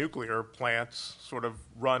 like the nuclear plants, sort of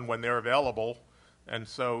run when they're available. And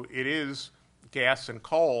so it is gas and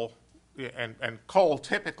coal, and coal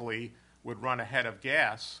typically would run ahead of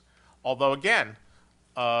gas. Although, again,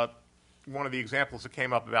 one of the examples that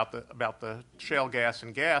came up about the shale gas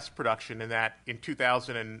and gas production, in that in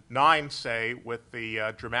 2009, say, with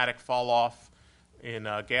the dramatic fall off in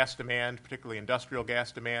gas demand, particularly industrial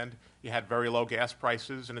gas demand, you had very low gas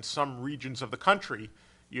prices, and in some regions of the country,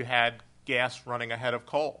 you had gas running ahead of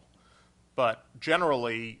coal. But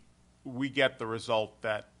generally, we get the result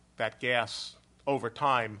that gas over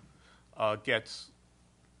time gets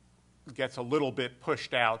a little bit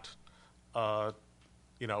pushed out, by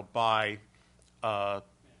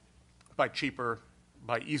cheaper,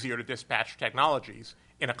 by easier to dispatch technologies.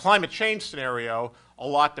 In a climate change scenario, a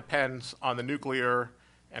lot depends on the nuclear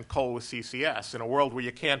and coal with CCS. In a world where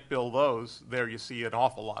you can't build those, there you see an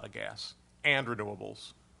awful lot of gas and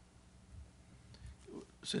renewables.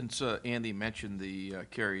 Since Andy mentioned the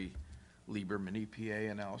Kerry Lieberman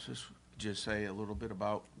EPA analysis, just say a little bit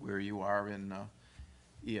about where you are in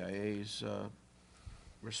EIA's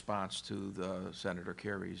response to the Senator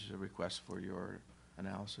Kerry's request for your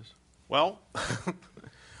analysis. Well,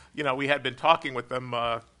 we had been talking with them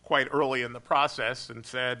quite early in the process and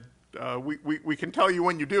said, we can tell you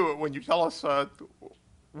when you do it, when you tell us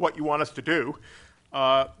what you want us to do.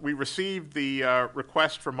 We received the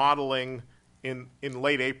request for modeling in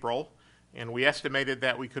late April, and we estimated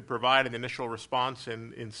that we could provide an initial response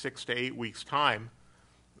in 6 to 8 weeks' time.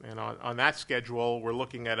 And on that schedule, we're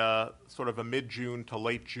looking at a sort of a mid-June to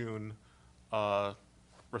late June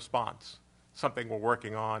response, something we're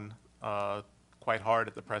working on quite hard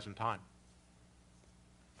at the present time.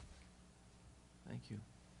 Thank you.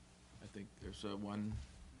 I think there's one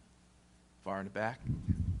far in the back.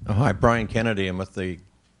 Oh, hi, Brian Kennedy. I'm with the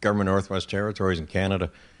Government of Northwest Territories in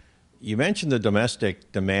Canada. You mentioned the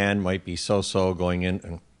domestic demand might be so-so going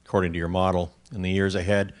in, according to your model, in the years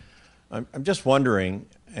ahead. I'm just wondering,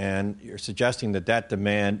 and you're suggesting that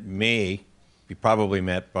demand may be probably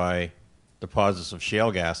met by deposits of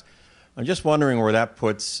shale gas. I'm just wondering where that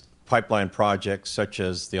puts pipeline projects such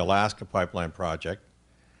as the Alaska Pipeline Project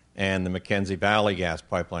and the Mackenzie Valley Gas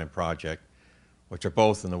Pipeline Project, which are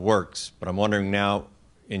both in the works. But I'm wondering now,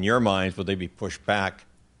 in your minds, will they be pushed back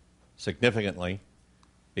significantly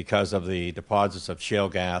because of the deposits of shale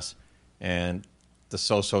gas and the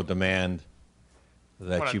so-so demand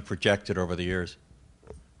that you projected over the years?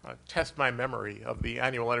 Test my memory of the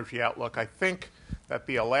annual energy outlook. I think that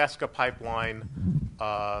the Alaska pipeline,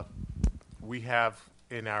 we have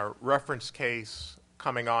in our reference case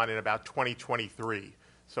coming on in about 2023.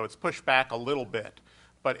 So it's pushed back a little bit.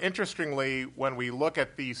 But interestingly, when we look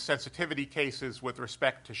at these sensitivity cases with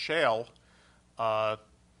respect to shale,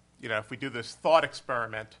 if we do this thought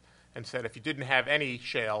experiment and said if you didn't have any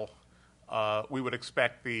shale, we would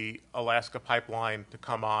expect the Alaska pipeline to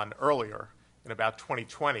come on earlier, in about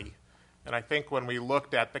 2020. And I think when we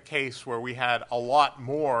looked at the case where we had a lot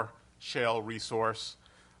more shale resource,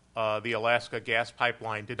 the Alaska gas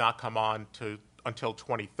pipeline did not come on until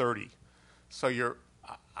 2030. So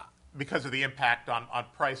because of the impact on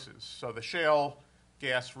prices. So the shale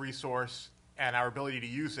gas resource and our ability to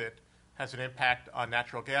use it has an impact on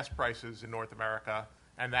natural gas prices in North America,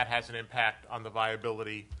 and that has an impact on the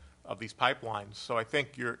viability of these pipelines. So I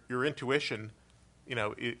think your intuition,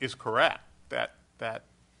 is correct, that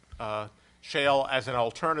shale as an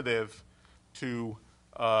alternative to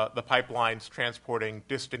the pipelines transporting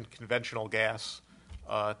distant conventional gas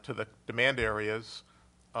to the demand areas,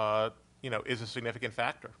 is a significant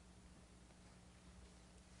factor.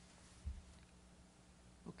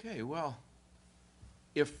 Okay, well,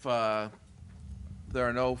 if there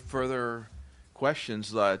are no further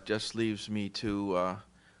questions, that just leaves me to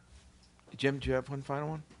Jim, do you have one final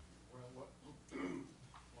one? Well, let me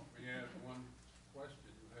add one question.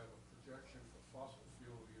 You have a projection for fossil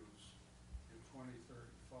fuel use in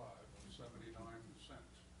 2035 of 79%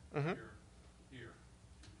 here.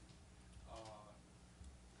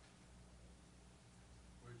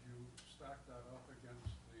 Would you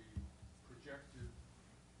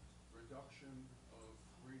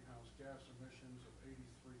gas emissions of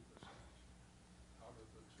 83% out of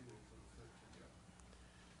the two of them fit together.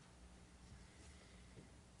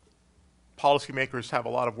 Policymakers have a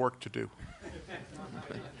lot of work to do.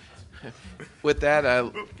 With that,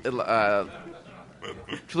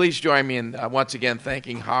 please join me in once again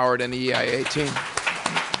thanking Howard and the EIA team.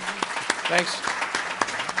 Thanks.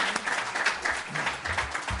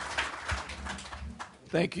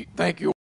 Thank you.